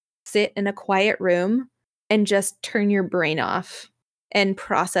like sit in a quiet room and just turn your brain off and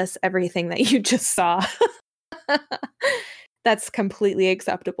process everything that you just saw. That's completely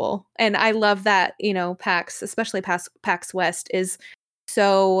acceptable. And I love that, PAX, especially PAX West, is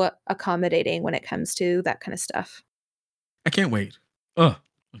so accommodating when it comes to that kind of stuff. I can't wait. I'm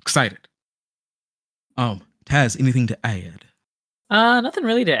excited. Taz, anything to add? Nothing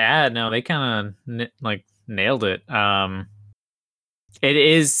really to add. No, they kind of nailed it. It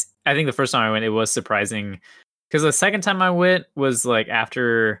is, I think the first time I went, it was surprising because the second time I went was like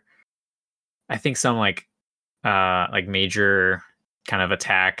after, I think some like major kind of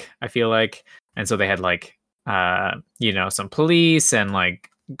attack, I feel like. And so they had like, some police and like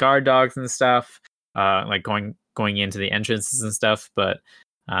guard dogs and stuff, like going into the entrances and stuff. But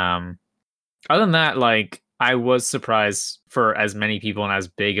other than that, like I was surprised for as many people and as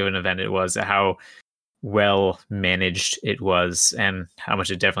big of an event it was, how well managed it was and how much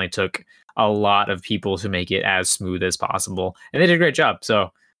it definitely took a lot of people to make it as smooth as possible. And they did a great job.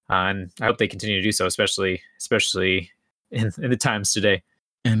 So and I hope they continue to do so, especially in the times today.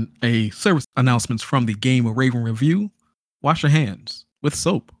 And a service announcements from the Game of Raven Review: wash your hands with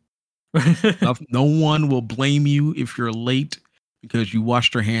soap. No one will blame you if you're late because you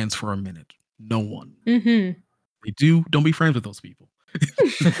washed your hands for a minute. No one. Mm-hmm. Don't be friends with those people.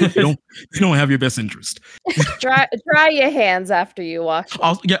 they don't have your best interest. Dry your hands after you wash them.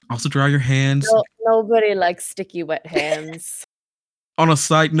 Also dry your hands. Nobody likes sticky, wet hands. On a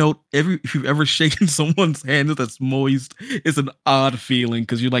side note, if you've ever shaken someone's hand that's moist, it's an odd feeling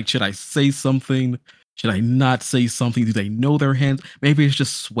because you're like, should I say something? Should I not say something? Do they know their hands? Maybe it's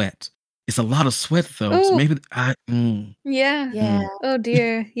just sweat. It's a lot of sweat though. Ooh. So maybe Yeah. Oh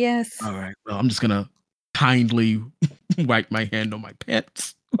dear. Yes. All right. Well, I'm just gonna kindly wipe my hand on my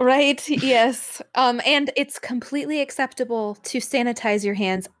pets. Right. Yes. And it's completely acceptable to sanitize your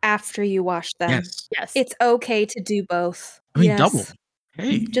hands after you wash them. Yes. It's okay to do both. I mean, double.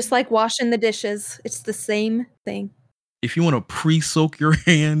 Hey. Just like washing the dishes. It's the same thing. If you want to pre-soak your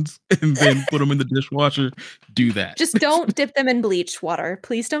hands and then put them in the dishwasher, do that. Just don't dip them in bleach water.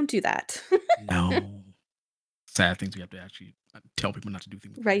 Please don't do that. No. Sad things we have to actually tell people not to do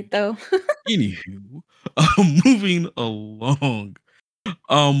things. Right, though. Anywho, moving along.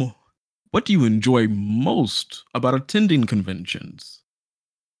 What do you enjoy most about attending conventions?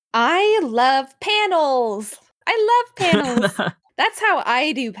 I love panels. That's how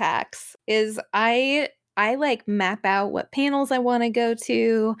I do PAX. Is I like map out what panels I want to go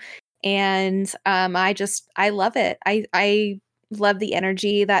to, and I love it. I love the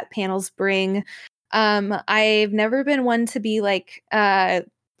energy that panels bring. I've never been one to be like, I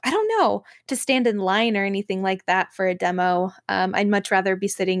don't know, to stand in line or anything like that for a demo. I'd much rather be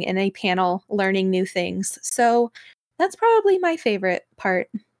sitting in a panel learning new things. So that's probably my favorite part.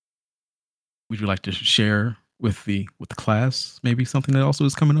 Would you like to share with the class maybe something that also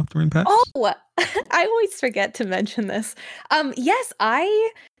is coming up during PAX? Oh, I always forget to mention this. Yes,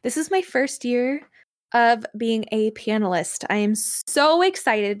 this is my first year of being a panelist. I am so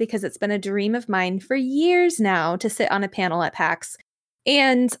excited because it's been a dream of mine for years now to sit on a panel at PAX.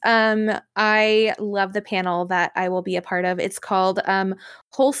 And I love the panel that I will be a part of. It's called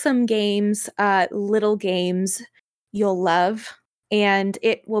Wholesome Games, Little Games You'll Love. And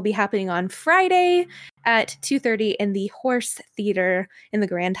it will be happening on Friday at 2:30 in the Horse Theater in the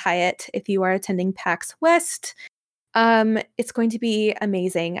Grand Hyatt if you are attending PAX West. It's going to be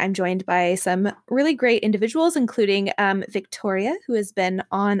amazing. I'm joined by some really great individuals, including Victoria, who has been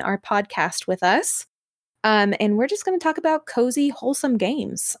on our podcast with us. And we're just going to talk about cozy, wholesome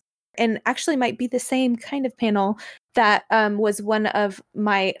games. And actually might be the same kind of panel that was one of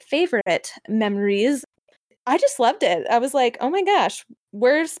my favorite memories. I just loved it. I was like, oh my gosh,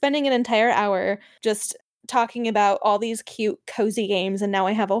 we're spending an entire hour just talking about all these cute, cozy games. And now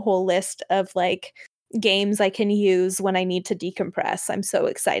I have a whole list of like games I can use when I need to decompress. I'm so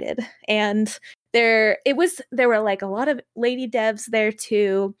excited. And there were like a lot of lady devs there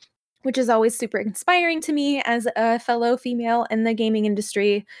too, which is always super inspiring to me as a fellow female in the gaming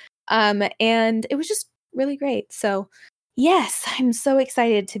industry. And it was just really great. So yes, I'm so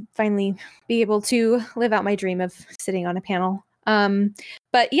excited to finally be able to live out my dream of sitting on a panel.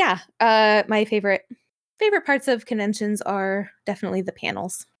 But yeah, my favorite parts of conventions are definitely the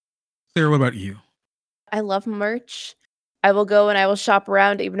panels. Sarah, what about you? I love merch. I will go and I will shop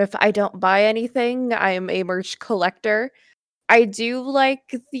around even if I don't buy anything. I am a merch collector. I do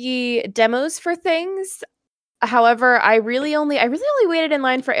like the demos for things. However, I really only waited in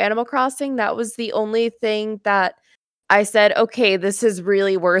line for Animal Crossing. That was the only thing that I said, okay, this is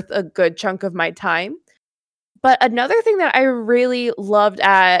really worth a good chunk of my time. But another thing that I really loved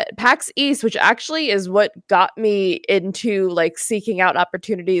at PAX East, which actually is what got me into like seeking out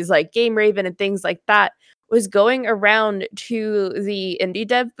opportunities like Game Raven and things like that, was going around to the indie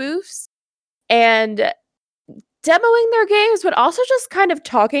dev booths and demoing their games, but also just kind of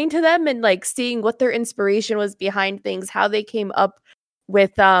talking to them and like seeing what their inspiration was behind things, how they came up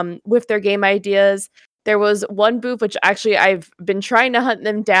with their game ideas. There was one booth which actually I've been trying to hunt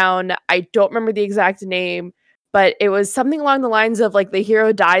them down. I don't remember the exact name, but it was something along the lines of like the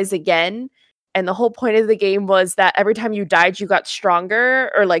hero dies again. And the whole point of the game was that every time you died, you got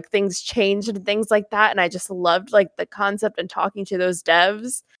stronger or like things changed and things like that. And I just loved like the concept and talking to those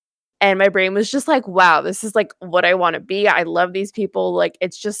devs. And my brain was just like, wow, this is like what I want to be. I love these people. Like,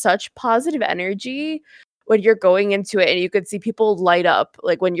 it's just such positive energy when you're going into it and you could see people light up.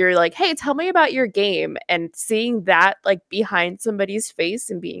 Like when you're like, hey, tell me about your game, and seeing that like behind somebody's face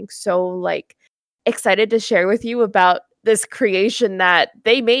and being so like excited to share with you about this creation that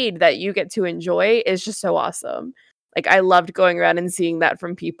they made that you get to enjoy is just so awesome. Like I loved going around and seeing that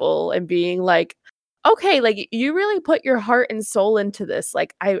from people and being like, okay, like you really put your heart and soul into this.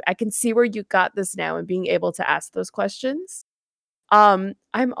 Like I can see where you got this now, and being able to ask those questions. I'm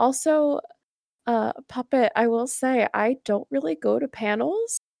also Puppet, I will say I don't really go to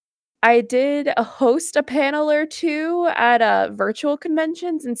panels. I did host a panel or two at virtual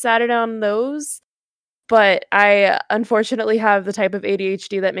conventions and sat in on those, but I unfortunately have the type of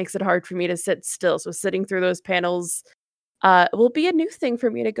ADHD that makes it hard for me to sit still. So sitting through those panels will be a new thing for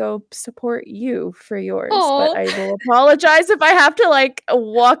me to go support you for yours. Aw. But I will apologize if I have to like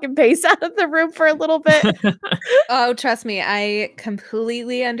walk and pace out of the room for a little bit. Oh, trust me, I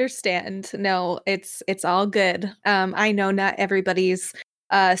completely understand. No, it's all good. I know not everybody's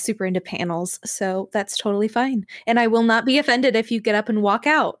super into panels, so that's totally fine. And I will not be offended if you get up and walk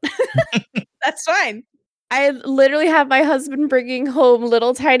out. That's fine. I literally have my husband bringing home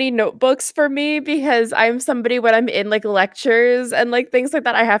little tiny notebooks for me because I'm somebody when I'm in like lectures and like things like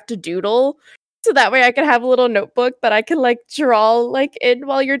that, I have to doodle. So that way I can have a little notebook that I can like draw like in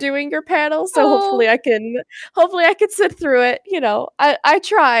while you're doing your panel. So hopefully I can sit through it. You know, I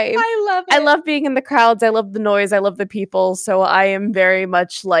try. I love it. I love being in the crowds. I love the noise. I love the people. So I am very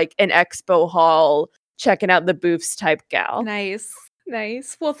much like an expo hall checking out the booths type gal. Nice.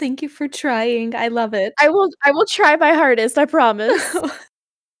 Well, thank you for trying. I love it. I will try my hardest, I promise.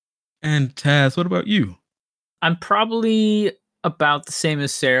 And Taz, what about you? I'm probably about the same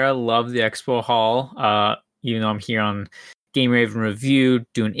as Sarah. Love the expo hall. Even though I'm here on Game Raven review,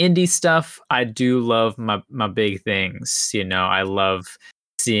 doing indie stuff, I do love my big things. You know, I love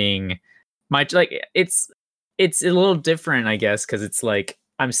seeing my like it's a little different, I guess, because it's like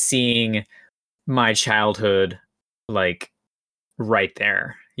I'm seeing my childhood like right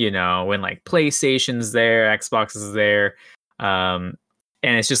there. You know, when like PlayStation's there, Xbox is there, and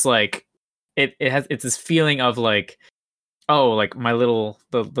it's just like it's this feeling of like, oh, like my little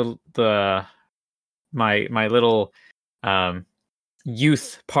my little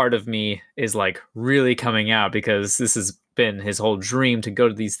youth part of me is like really coming out, because this has been his whole dream to go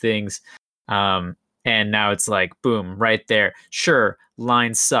to these things, and now it's like boom, right there. Sure,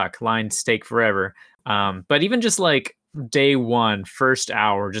 lines suck, lines take forever, but even just like day one, first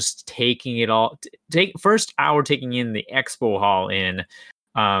hour, just taking it all, first hour taking in the expo hall in,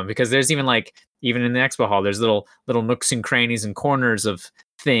 because there's even like, even in the expo hall, there's little nooks and crannies and corners of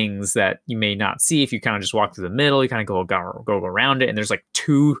things that you may not see if you kind of just walk through the middle. You kind of go around it, and there's like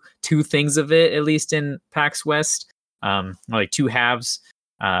two things of it, at least in PAX West, like two halves.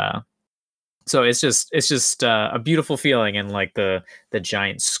 So it's just a beautiful feeling, and like the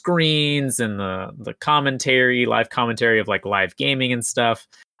giant screens and the commentary, live commentary of like live gaming and stuff.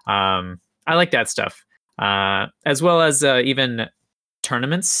 I like that stuff, as well as even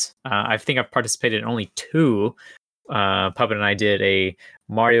tournaments. I think I've participated in only 2. Puppet and I did a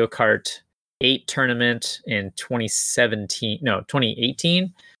Mario Kart 8 tournament in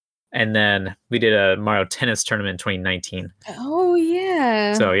 2018, and then we did a Mario Tennis tournament in 2019. Oh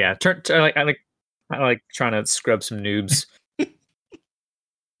yeah. So yeah, I like trying to scrub some noobs.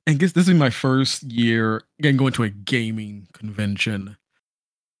 And guess this is my first year again going to a gaming convention.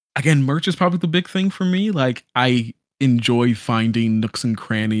 Again, merch is probably the big thing for me. Like, I enjoy finding nooks and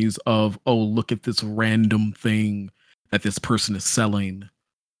crannies of, oh, look at this random thing that this person is selling.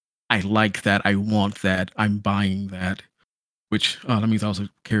 I like that. I want that. I'm buying that. Which that means I also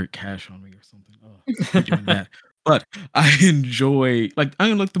carry cash on me or something. I'm doing that. But I enjoy like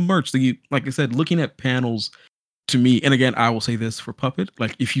the merch. Like I said, looking at panels to me, and again, I will say this for Puppet,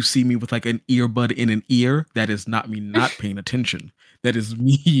 like if you see me with like an earbud in an ear, that is not me not paying attention. That is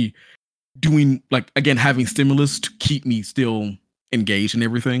me doing, like, again, having stimulus to keep me still engaged in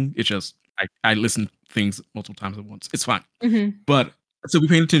everything. It's just I listen to things multiple times at once. It's fine. Mm-hmm. But still be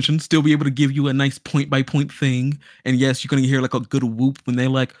paying attention, still be able to give you a nice point by point thing. And yes, you're gonna hear like a good whoop when they're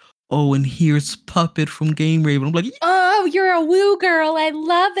like, oh, and here's Puppet from Game Raven. I'm like, oh, you're a woo girl. I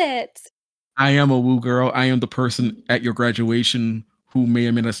love it. I am a woo girl. I am the person at your graduation who may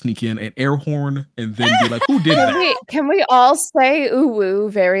or may not sneak in an air horn and then be like, who did that? Can we all say ooh woo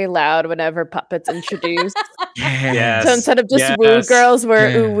very loud whenever Puppet's introduced? Yes. So instead of just woo girls, we're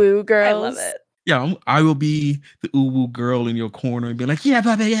ooh woo girls. I love it. Yeah, I will be the ooh woo girl in your corner and be like, yeah,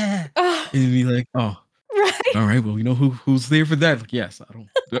 Puppet, yeah. And be like, oh, right. All right, well, you know who's there for that? Like, yes, I don't.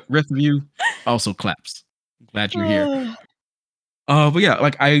 The rest of you also claps. I'm glad you're here. But yeah,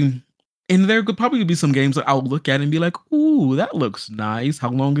 like and there could probably be some games that I'll look at and be like, ooh, that looks nice. How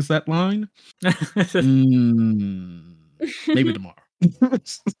long is that line? Maybe tomorrow.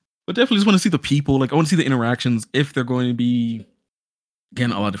 But definitely just want to see the people. Like, I want to see the interactions. If they're going to be,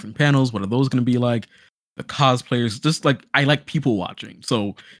 again, a lot of different panels, what are those going to be like? The cosplayers, just like, I like people watching.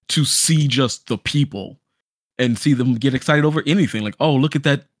 So to see just the people and see them get excited over anything, like, oh, look at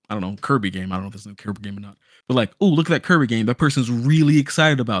that, I don't know, Kirby game. I don't know if it's a Kirby game or not. But like, oh, look at that Kirby game. That person's really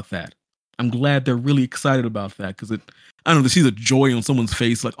excited about that. I'm glad they're really excited about that, because I don't know, to see the joy on someone's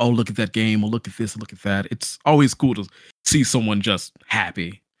face, like, oh, look at that game, or look at this, look at that. It's always cool to see someone just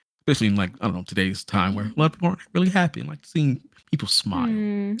happy, especially in, like, I don't know, today's time where a lot of people aren't really happy and like seeing people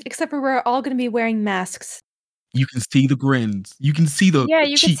smile. Except for we're all going to be wearing masks. You can see the grins. You can see the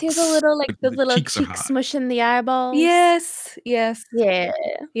you cheeks. can see the little the little cheeks cheek smushing the eyeballs. Yes. Yeah.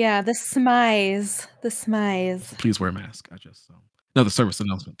 The smize. The smize. Please wear a mask. Another service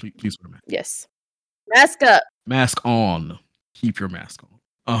announcement. Please wear a mask. Yes. Mask up. Mask on. Keep your mask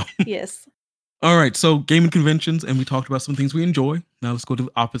on. Yes. All right. So gaming conventions, and we talked about some things we enjoy. Now let's go to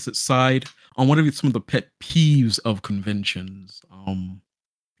the opposite side. On what are some of the pet peeves of conventions? I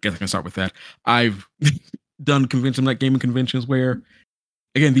guess I can start with that. I've done conventions like gaming conventions where,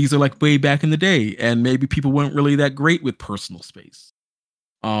 again, these are like way back in the day, and maybe people weren't really that great with personal space.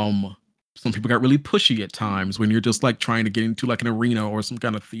 Some people got really pushy at times when you're just like trying to get into like an arena or some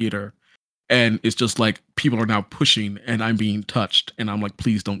kind of theater, and it's just like people are now pushing and I'm being touched, and I'm like,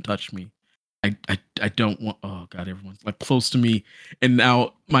 please don't touch me. I don't want, oh God, everyone's like close to me. And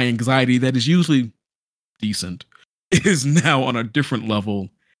now my anxiety that is usually decent is now on a different level.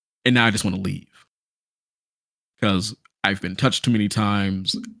 And now I just want to leave because I've been touched too many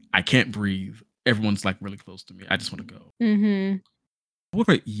times. I can't breathe. everyone's like really close to me. I just want to go. Mm-hmm. What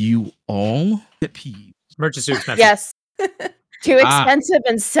about you all? Pet peeve. Merch is too expensive. Yes. Too expensive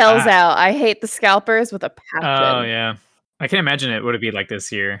and sells out. I hate the scalpers with a passion. Oh yeah, I can imagine it. Would it be like this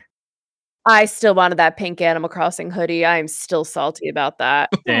here? I still wanted that pink Animal Crossing hoodie. I am still salty about that.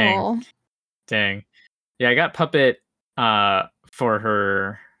 Dang. Aw. Dang. Yeah, I got Puppet for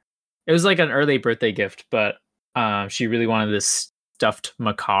her. It was like an early birthday gift, but she really wanted this stuffed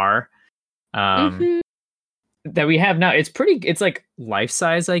Makar Mhm. that we have now. It's like life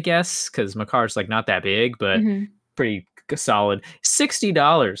size, I guess, because Makar's like not that big, but Mhm. pretty solid.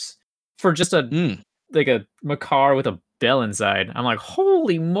 $60 for just like a Makar with a bell inside. I'm like,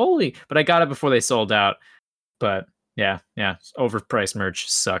 holy moly! But I got it before they sold out. But yeah, overpriced merch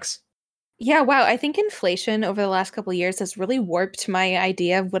sucks. Yeah, wow. I think inflation over the last couple of years has really warped my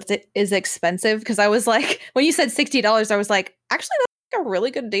idea of what it is expensive. Because I was like, when you said $60, I was like, actually, that's like a really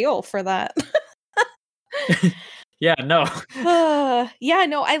good deal for that. Yeah, no. Yeah,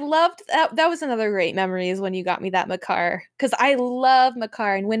 no, I loved that. That was another great memory is when you got me that Makar. Because I love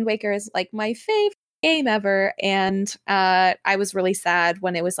Makar, and Wind Waker is like my favorite game ever. And I was really sad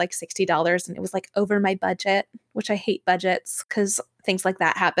when it was like $60 and it was like over my budget, which I hate budgets because things like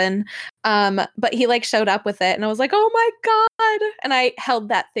that happen. But he like showed up with it and I was like, oh my God. And I held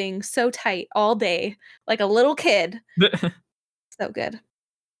that thing so tight all day, like a little kid. So good.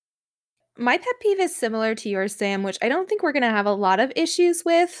 My pet peeve is similar to yours, Sam, which I don't think we're going to have a lot of issues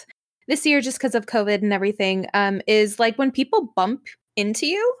with this year just because of COVID and everything, is like when people bump into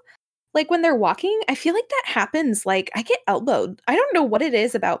you, like when they're walking, I feel like that happens. Like I get elbowed. I don't know what it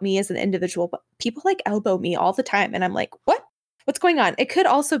is about me as an individual, but people like elbow me all the time. And I'm like, what? What's going on? It could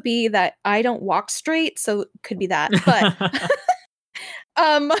also be that I don't walk straight. So it could be that. But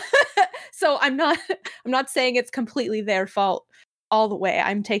so I'm not saying it's completely their fault all the way.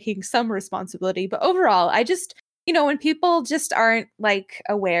 I'm taking some responsibility, but overall, I just, when people just aren't like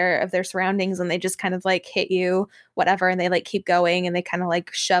aware of their surroundings and they just kind of like hit you, whatever, and they like keep going and they kind of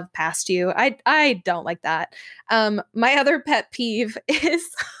like shove past you. I don't like that. My other pet peeve is,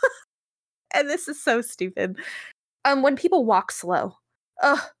 and this is so stupid, when people walk slow.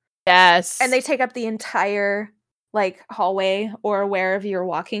 Ugh. Yes. And they take up the entire like hallway or wherever you're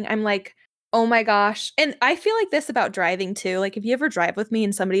walking. I'm like, oh my gosh. And I feel like this about driving too. Like if you ever drive with me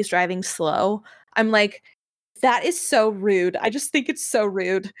and somebody's driving slow, I'm like, that is so rude. I just think it's so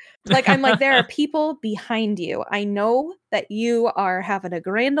rude. Like I'm like, there are people behind you. I know that you are having a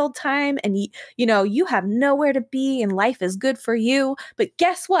grand old time and you have nowhere to be and life is good for you. But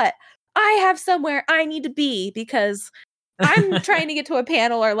guess what? I have somewhere I need to be because I'm trying to get to a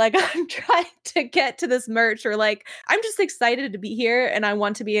panel or like I'm trying to get to this merch or like I'm just excited to be here and I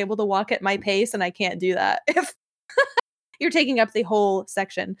want to be able to walk at my pace and I can't do that if you're taking up the whole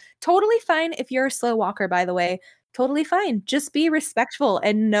section. Totally fine if you're a slow walker, by the way. Totally fine. Just be respectful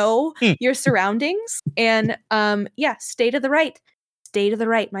and know your surroundings and stay to the right. Stay to the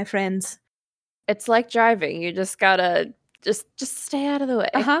right, my friends. It's like driving. You just gotta just stay out of the way.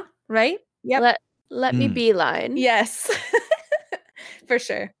 Uh-huh. Right? Yep. Let me beeline. Yes. For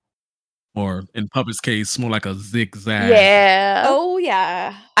sure. Or in Puppet's case, more like a zigzag. Yeah. Oh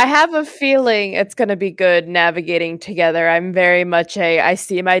yeah. I have a feeling it's going to be good navigating together. I'm very much I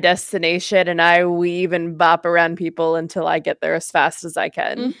see my destination and I weave and bop around people until I get there as fast as I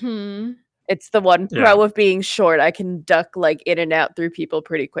can. Mm-hmm. It's the one pro of being short. I can duck like in and out through people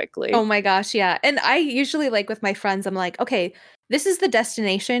pretty quickly. Oh my gosh, yeah. And I usually like with my friends, I'm like, okay, this is the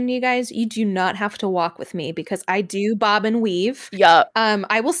destination, you guys. You do not have to walk with me because I do bob and weave. Yup.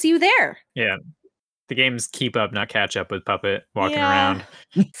 I will see you there. Yeah. The game's keep up, not catch up with Puppet walking around.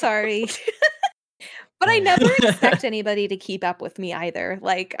 Sorry. But I never expect anybody to keep up with me either.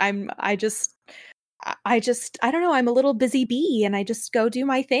 Like I don't know, I'm a little busy bee and I just go do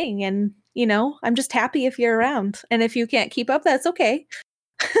my thing and I'm just happy if you're around. And if you can't keep up, that's okay.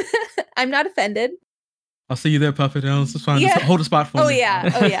 I'm not offended. I'll see you there, Puppet. It's fine. Yeah. Just hold a spot for me. Oh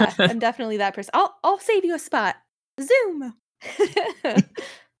yeah. I'm definitely that person. I'll save you a spot. Zoom.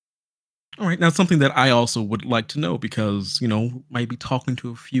 All right. Now, something that I also would like to know because, might be talking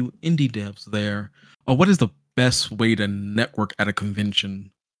to a few indie devs there. What is the best way to network at a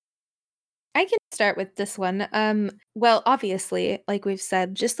convention? I can start with this one. Well, obviously, like we've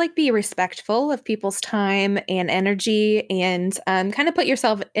said, just like be respectful of people's time and energy and kind of put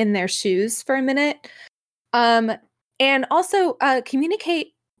yourself in their shoes for a minute. And also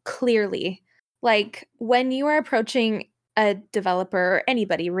communicate clearly. Like when you are approaching a developer or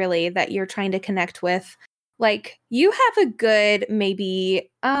anybody really that you're trying to connect with, like you have a good maybe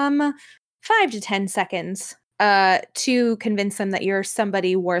 5 to 10 seconds to convince them that you're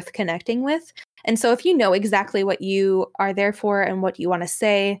somebody worth connecting with. And so if you know exactly what you are there for and what you want to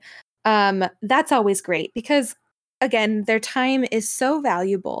say, that's always great because, again, their time is so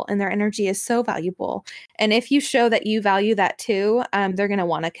valuable and their energy is so valuable. And if you show that you value that too, they're going to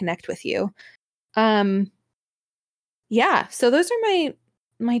want to connect with you. Yeah, so those are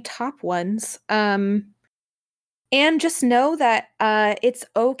my top ones. And just know that it's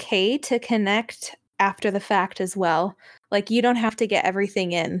okay to connect after the fact as well. Like, you don't have to get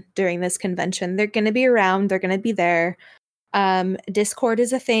everything in during this convention. They're going to be around. They're going to be there. Discord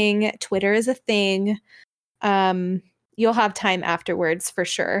is a thing. Twitter is a thing. You'll have time afterwards for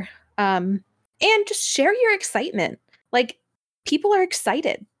sure. And just share your excitement. Like, people are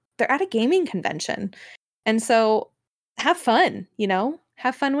excited. They're at a gaming convention. And so have fun,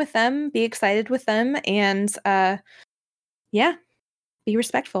 have fun with them, be excited with them, and yeah, be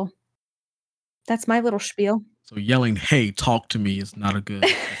respectful. That's my little spiel. So yelling, "Hey, talk to me," is not a good.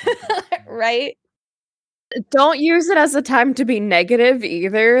 Right? Don't use it as a time to be negative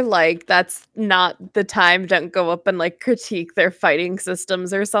either. Like, that's not the time. Don't go up and like critique their fighting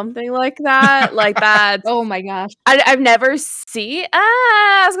systems or something like that. Like that. Oh my gosh. I've never seen.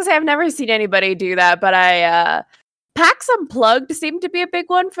 I was gonna say I've never seen anybody do that, but PAX Unplugged seemed to be a big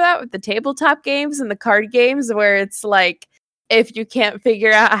one for that with the tabletop games and the card games, where it's like, if you can't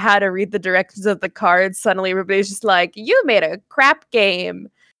figure out how to read the directions of the cards, suddenly everybody's just like, you made a crap game.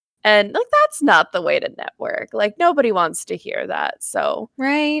 And like, that's not the way to network. Like, nobody wants to hear that. So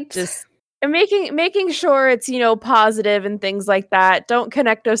right. Just making sure it's, positive and things like that. Don't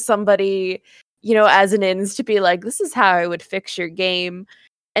connect with somebody, as an ins to be like, this is how I would fix your game.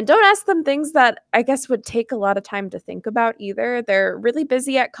 And don't ask them things that I guess would take a lot of time to think about either. They're really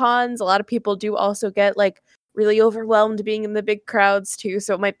busy at cons. A lot of people do also get like really overwhelmed being in the big crowds too.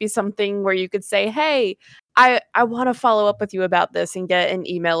 So it might be something where you could say, hey, I want to follow up with you about this and get an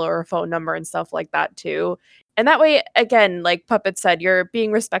email or a phone number and stuff like that too. And that way, again, like Puppet said, you're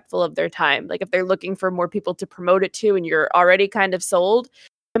being respectful of their time. Like if they're looking for more people to promote it to and you're already kind of sold,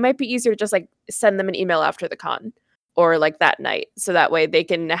 it might be easier to just like send them an email after the con or like that night. So that way they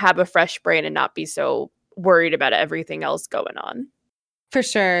can have a fresh brain and not be so worried about everything else going on. For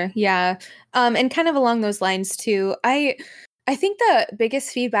sure. Yeah. And kind of along those lines too, I think the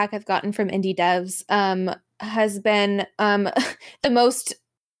biggest feedback I've gotten from indie devs has been the most,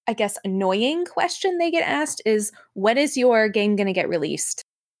 I guess, annoying question they get asked is, when is your game going to get released?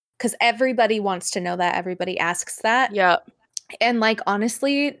 Because everybody wants to know that. Everybody asks that. Yeah. And like,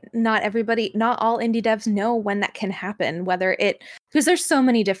 honestly, not all indie devs know when that can happen, because there's so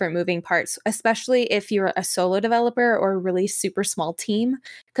many different moving parts, especially if you're a solo developer or a really super small team,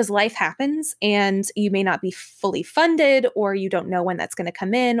 because life happens and you may not be fully funded, or you don't know when that's going to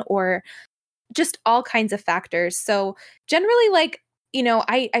come in, or just all kinds of factors. So generally, like,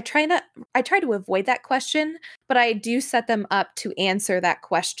 I try to avoid that question, but I do set them up to answer that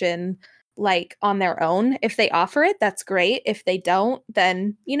question like on their own. If they offer it, that's great. If they don't,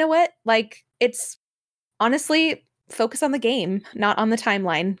 then you know what? Like, it's honestly, focus on the game, not on the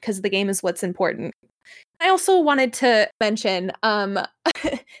timeline, because the game is what's important. I also wanted to mention,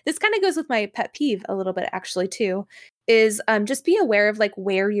 this kind of goes with my pet peeve a little bit actually too, is just be aware of like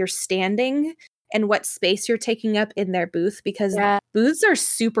where you're standing and what space you're taking up in their booth, because booths are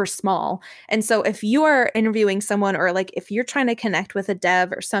super small. And so if you are interviewing someone, or like if you're trying to connect with a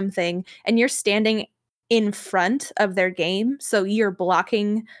dev or something and you're standing in front of their game, so you're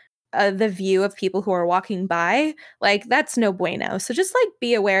blocking the view of people who are walking by, like that's no bueno. So just like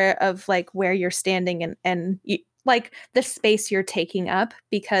be aware of like where you're standing and like the space you're taking up,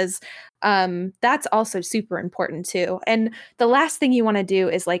 because that's also super important too. And the last thing you want to do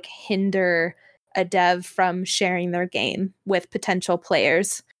is like hinder a dev from sharing their game with potential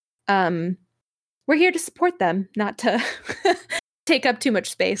players. We're here to support them, not to take up too much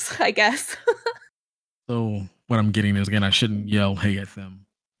space, I guess. So what I'm getting is, again, I shouldn't yell "hey" at them,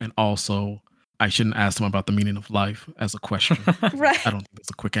 and also I shouldn't ask them about the meaning of life as a question. Right. I don't think that's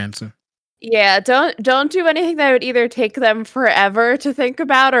a quick answer. Yeah, don't do anything that would either take them forever to think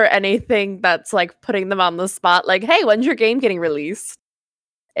about, or anything that's like putting them on the spot. Like, hey, when's your game getting released?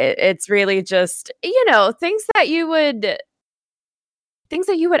 It's really just, things that you would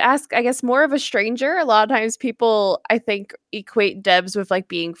ask, I guess, more of a stranger. A lot of times people, I think, equate devs with like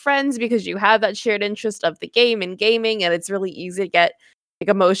being friends because you have that shared interest of the game and gaming, and it's really easy to get like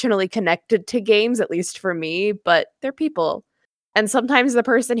emotionally connected to games, at least for me, but they're people. And sometimes the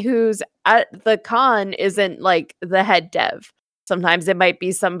person who's at the con isn't like the head dev. Sometimes it might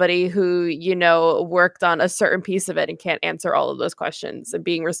be somebody who, worked on a certain piece of it and can't answer all of those questions, and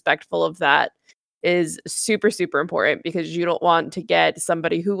being respectful of that is super, super important because you don't want to get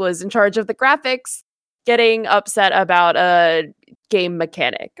somebody who was in charge of the graphics getting upset about a game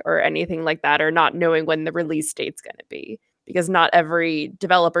mechanic or anything like that, or not knowing when the release date's going to be, because not every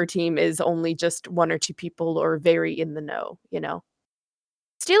developer team is only just one or two people or very in the know,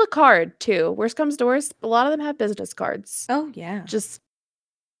 Steal a card too. Worst comes to worst, a lot of them have business cards. Oh, yeah. Just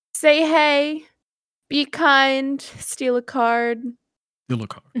say hey, be kind, steal a card. Steal a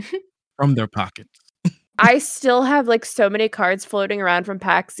card from their pockets. I still have like so many cards floating around from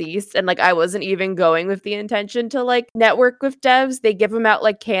PAX East, and like I wasn't even going with the intention to like network with devs. They give them out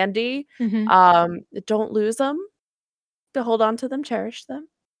like candy. Don't lose them. To hold on to them, cherish them.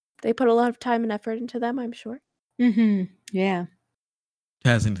 They put a lot of time and effort into them, I'm sure. Yeah.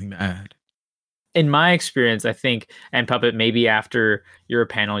 Has anything to add? In my experience, I think, and Puppet, maybe after your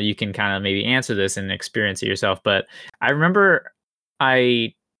panel, you can kind of maybe answer this and experience it yourself. But I remember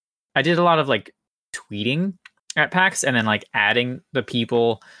I did a lot of like tweeting at PAX and then like adding the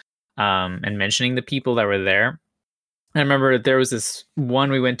people and mentioning the people that were there. I remember there was this one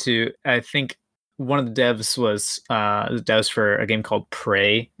we went to, I think one of the devs was the devs for a game called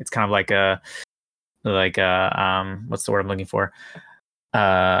Prey. It's kind of like a what's the word I'm looking for?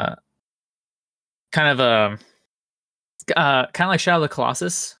 Kind of like Shadow of the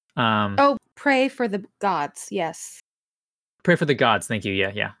Colossus. Pray for the gods. Yes. Pray for the gods. Thank you.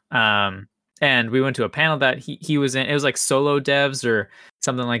 Yeah. And we went to a panel that he was in. It was like solo devs or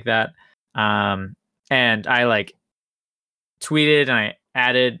something like that. And I like tweeted and I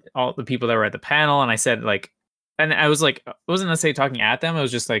added all the people that were at the panel, and I said like, and I was like, I wasn't necessarily talking at them. I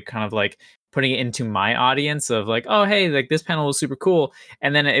was just like kind of like putting it into my audience of like, oh hey, like this panel was super cool.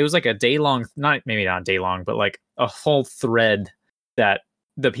 And then it was like a day long, maybe not a day long, but like a whole thread that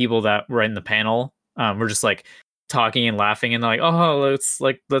the people that were in the panel were just like talking and laughing, and they're like, oh,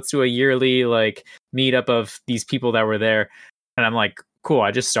 let's do a yearly like meetup of these people that were there. And I'm like, cool,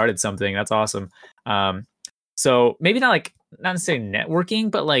 I just started something. That's awesome. So maybe not necessarily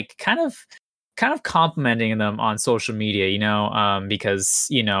networking, but like kind of complimenting them on social media, because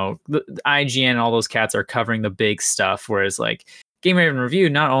the IGN and all those cats are covering the big stuff, whereas like Game Raven Review,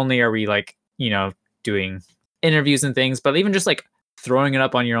 not only are we like doing interviews and things, but even just like throwing it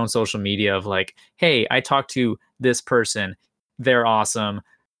up on your own social media of like, hey, I talked to this person, they're awesome,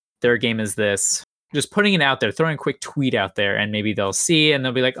 their game is this. Just putting it out there, throwing a quick tweet out there, and maybe they'll see and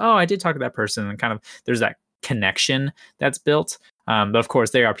they'll be like, oh, I did talk to that person, and kind of there's that connection that's built. But of course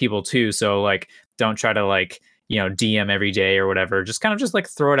they are people too, so like don't try to like DM every day or whatever. Just kind of just like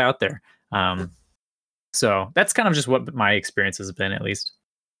throw it out there. So that's kind of just what my experience has been, at least.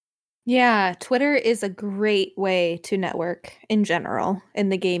 Yeah, Twitter is a great way to network in general in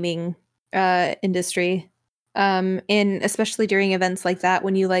the gaming industry. And especially during events like that,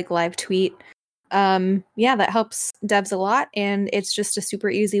 when you like live tweet, that helps devs a lot, and it's just a super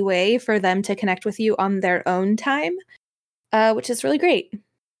easy way for them to connect with you on their own time, which is really great.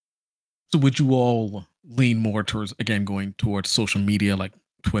 So would you all lean more towards, again, going towards social media like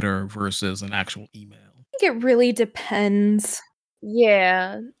Twitter versus an actual email? I think it really depends.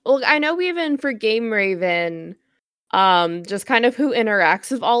 Yeah. Well, I know even for Game Raven, just kind of who interacts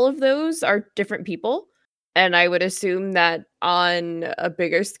with all of those are different people. And I would assume that on a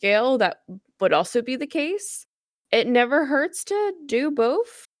bigger scale, that would also be the case. It never hurts to do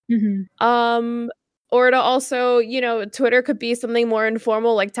both. Or to also, Twitter could be something more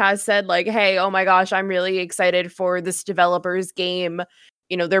informal, like Taz said, like, hey, oh my gosh, I'm really excited for this developer's game.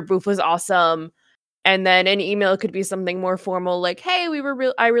 Their booth was awesome. And then an email could be something more formal, like, hey,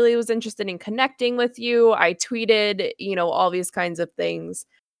 I really was interested in connecting with you. I tweeted, all these kinds of things.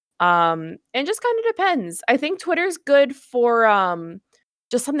 And just kind of depends. I think Twitter's good for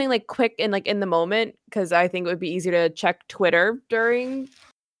just something like quick and like in the moment, because I think it would be easier to check Twitter during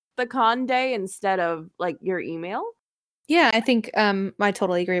the con day instead of like your email. Yeah, I think I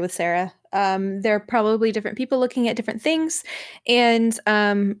totally agree with Sarah. There are probably different people looking at different things, and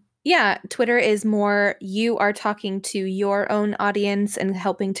Twitter is more you are talking to your own audience and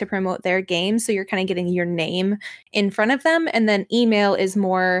helping to promote their game, so you're kind of getting your name in front of them. And then email is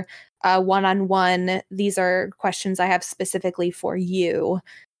more one-on-one. These are questions I have specifically for you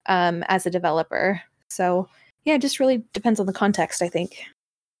as a developer. So yeah, it just really depends on the context, I think.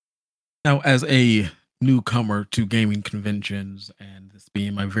 Now, as a newcomer to gaming conventions, and this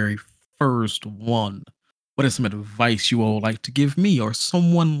being my very first one, what is some advice you all would like to give me or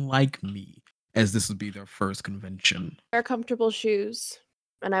someone like me, as this would be their first convention? Wear comfortable shoes.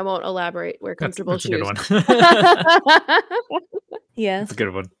 And I won't elaborate. Wear comfortable that's shoes. A good one. Yeah. That's a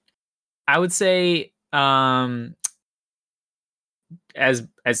good one. I would say as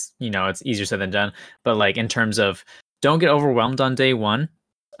you know, it's easier said than done. But like in terms of don't get overwhelmed on day one,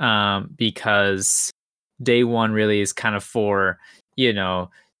 because day one really is kind of for, you know,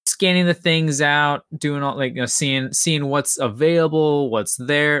 scanning the things out, doing all like, you know, seeing what's available, what's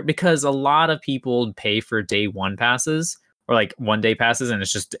there, because a lot of people pay for day one passes or like 1 day passes, and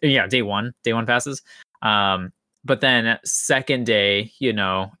it's just day one passes. But then second day, you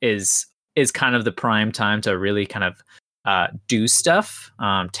know, is kind of the prime time to really kind of do stuff,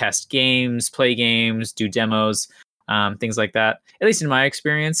 test games, play games, do demos, things like that. At least in my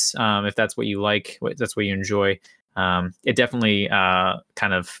experience, if that's what you like, that's what you enjoy, it definitely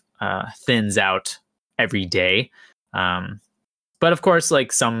kind of thins out every day. But of course,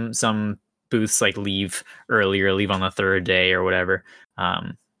 like some booths like leave earlier, leave on the third day or whatever.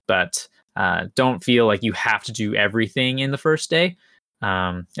 But don't feel like you have to do everything in the first day.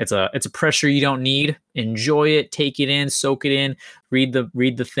 It's a pressure you don't need. Enjoy it, take it in, soak it in, read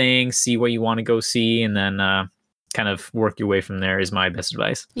the thing, see what you want to go see, and then kind of work your way from there is my best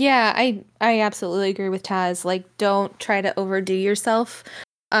advice. Yeah, I absolutely agree with Taz. Like, don't try to overdo yourself.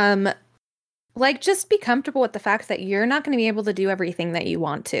 Like, just be comfortable with the fact that you're not going to be able to do everything that you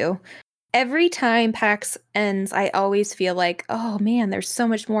want to. Every time PAX ends, I always feel like, oh man, there's so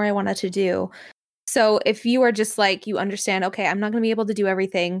much more I wanted to do. So if you are just like, you understand, okay, I'm not going to be able to do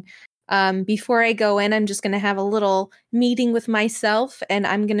everything. Before I go in, I'm just going to have a little meeting with myself, and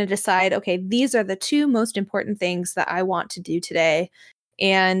I'm going to decide, okay, these are the 2 most important things that I want to do today.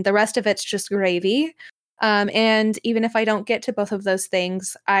 And the rest of it's just gravy. And even if I don't get to both of those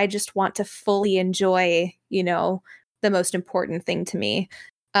things, I just want to fully enjoy, you know, the most important thing to me.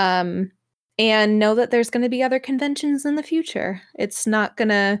 And know that there's going to be other conventions in the future. It's not going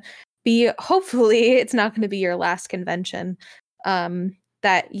to be, hopefully, it's not going to be your last convention.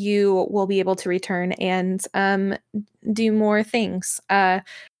 That you will be able to return and do more things.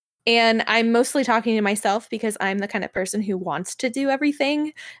 And I'm mostly talking to myself because I'm the kind of person who wants to do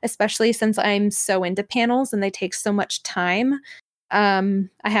everything, especially since I'm so into panels and they take so much time. I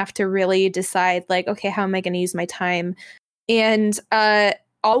have to really decide, like, okay, how am I going to use my time? And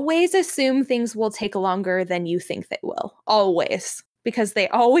always assume things will take longer than you think they will. Always. Because they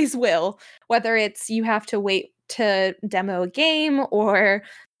always will. Whether it's you have to wait to demo a game, or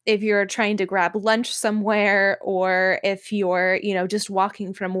if you're trying to grab lunch somewhere, or if you're, you know, just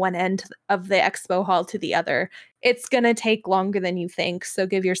walking from one end of the expo hall to the other, it's going to take longer than you think. So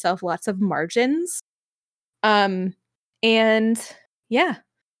give yourself lots of margins. And yeah,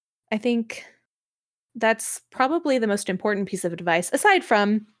 I think that's probably the most important piece of advice, aside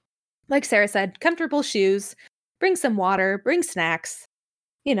from, like Sarah said, comfortable shoes, bring some water, bring snacks,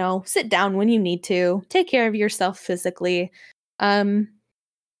 you know, sit down when you need to, take care of yourself physically.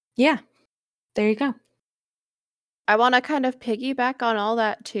 Yeah, there you go. I want to kind of piggyback on all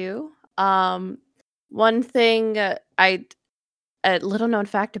that too. One thing a little known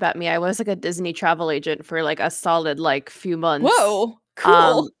fact about me, I was like a Disney travel agent for like a solid like few months. Whoa,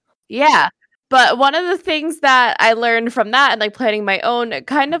 cool. Yeah. But one of the things that I learned from that and like planning my own,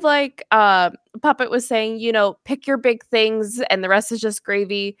 kind of like Puppet was saying, you know, pick your big things and the rest is just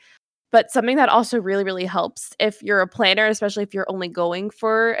gravy. But something that also really, really helps if you're a planner, especially if you're only going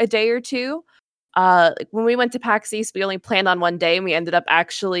for a day or two. When we went to PAX East, we only planned on 1 day and we ended up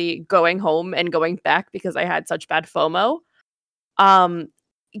actually going home and going back because I had such bad FOMO.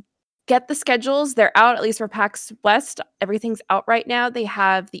 Get the schedules. They're out, at least for PAX West. Everything's out right now. They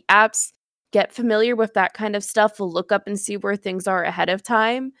have the apps. Get familiar with that kind of stuff. We'll look up and see where things are ahead of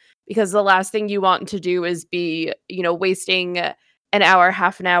time, because the last thing you want to do is be, you know, wasting an hour,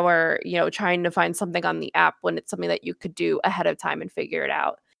 half an hour, you know, trying to find something on the app when it's something that you could do ahead of time and figure it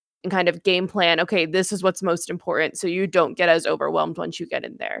out and kind of game plan. Okay, this is what's most important, so you don't get as overwhelmed once you get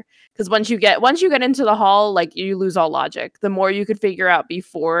in there. Because once you get into the hall, like, you lose all logic. The more you could figure out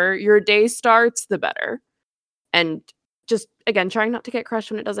before your day starts, the better. And just, again, trying not to get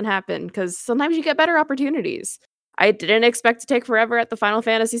crushed when it doesn't happen, because sometimes you get better opportunities. I didn't expect to take forever at the Final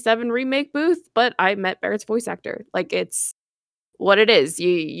Fantasy VII Remake booth, but I met Barrett's voice actor. Like, it's what it is.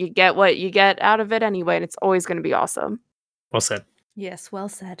 You get what you get out of it anyway, and it's always going to be awesome. Well said. Yes, well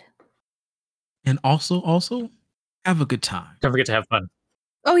said. And also, have a good time. Don't forget to have fun.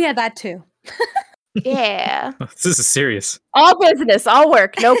 Oh yeah, that too. Yeah. This is serious. All business, all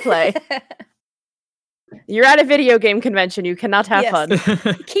work, no play. You're at a video game convention. You cannot have Yes.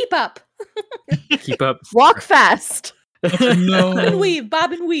 fun. Keep up. Keep up. Walk fast. No. Bob and weave,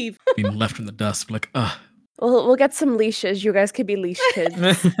 bob and weave. Being left in the dust, like, We'll get some leashes. You guys could be leash kids.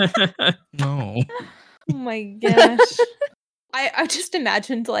 no. Oh my gosh. I just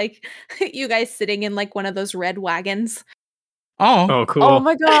imagined like you guys sitting in like one of those red wagons. Oh, cool. Oh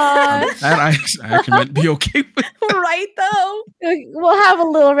my gosh. That I actually might be okay with. Right though. We'll have a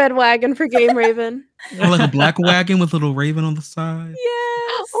little red wagon for Game Raven. Or like a black wagon with a little raven on the side.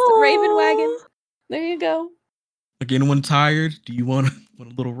 Yes. Oh. Raven wagon. There you go. Like anyone tired? Do you want a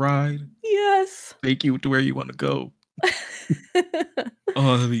little ride? Yes. Take you to where you want to go.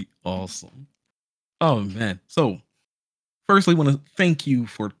 Oh, that'd be awesome. Oh man. So firstly, I want to thank you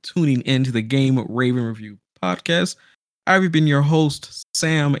for tuning in to the Game Raven Review podcast. I've been your host,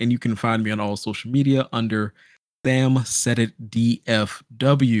 Sam, and you can find me on all social media under Sam Said It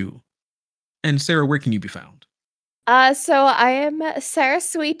DFW. And Sarah, where can you be found? So I am Sarah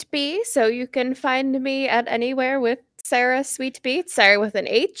Sweetbee, so you can find me at anywhere with Sarah Sweetbee. Sarah with an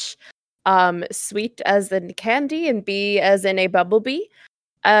H. Sweet as in candy and bee as in a bumblebee.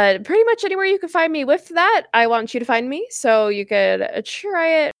 Pretty much anywhere you can find me with that, I want you to find me, so you could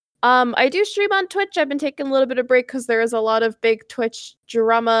try it. I do stream on Twitch. I've been taking a little bit of break because there is a lot of big Twitch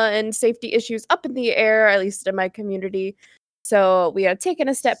drama and safety issues up in the air, at least in my community. So we have taken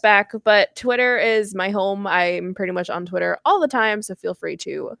a step back, but Twitter is my home. I'm pretty much on Twitter all the time, so feel free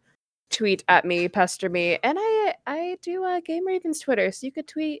to tweet at me, pester me. And I do Game Raven's Twitter, so you could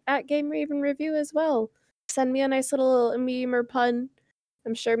tweet at Game Raven Review as well. Send me a nice little meme or pun.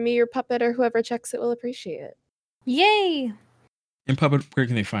 I'm sure me or Puppet or whoever checks it will appreciate it. Yay. And Puppet, where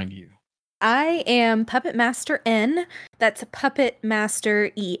can they find you? I am Puppet Master N. That's Puppet Master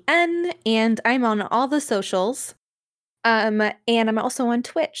EN, and I'm on all the socials. And I'm also on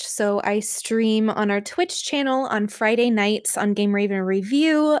Twitch. So I stream on our Twitch channel on Friday nights on Game Raven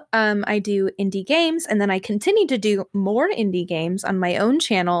Review. I do indie games, and then I continue to do more indie games on my own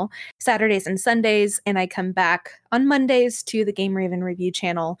channel Saturdays and Sundays, and I come back on Mondays to the Game Raven Review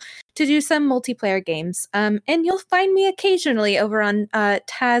channel to do some multiplayer games. And you'll find me occasionally over on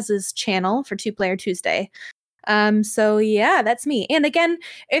Taz's channel for Two Player Tuesday. So yeah, that's me. And again,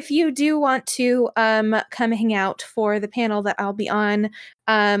 if you do want to come hang out for the panel that I'll be on,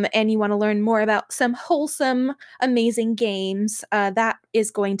 and you want to learn more about some wholesome, amazing games, that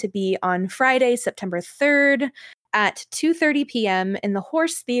is going to be on Friday, September 3rd at 2:30 p.m. in the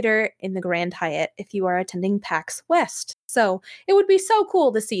Horse Theater in the Grand Hyatt if you are attending PAX West. So it would be so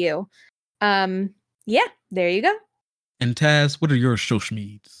cool to see you. Yeah, there you go. And Taz, what are your social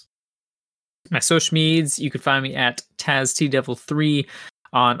medias? My social medias, you can find me at TazTDevil3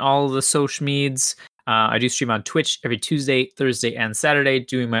 on all of the social medias. I do stream on Twitch every Tuesday, Thursday, and Saturday,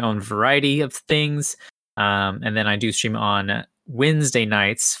 doing my own variety of things. And then I do stream on Wednesday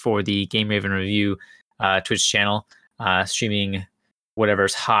nights for the Game Raven Review Twitch channel, streaming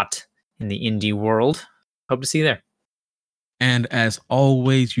whatever's hot in the indie world. Hope to see you there. And as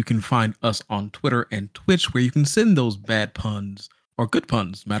always, you can find us on Twitter and Twitch, where you can send those bad puns or good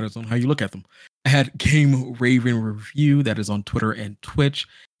puns, matters on how you look at them, at Game Raven Review. That is on Twitter and Twitch.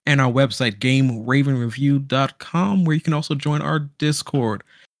 And our website, GameRavenReview.com, where you can also join our Discord.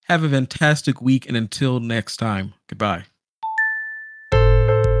 Have a fantastic week, and until next time, goodbye.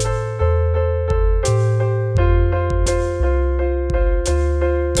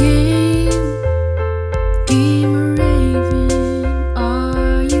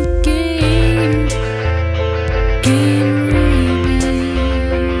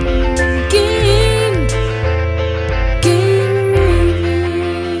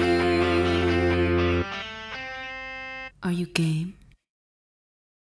 Are you game?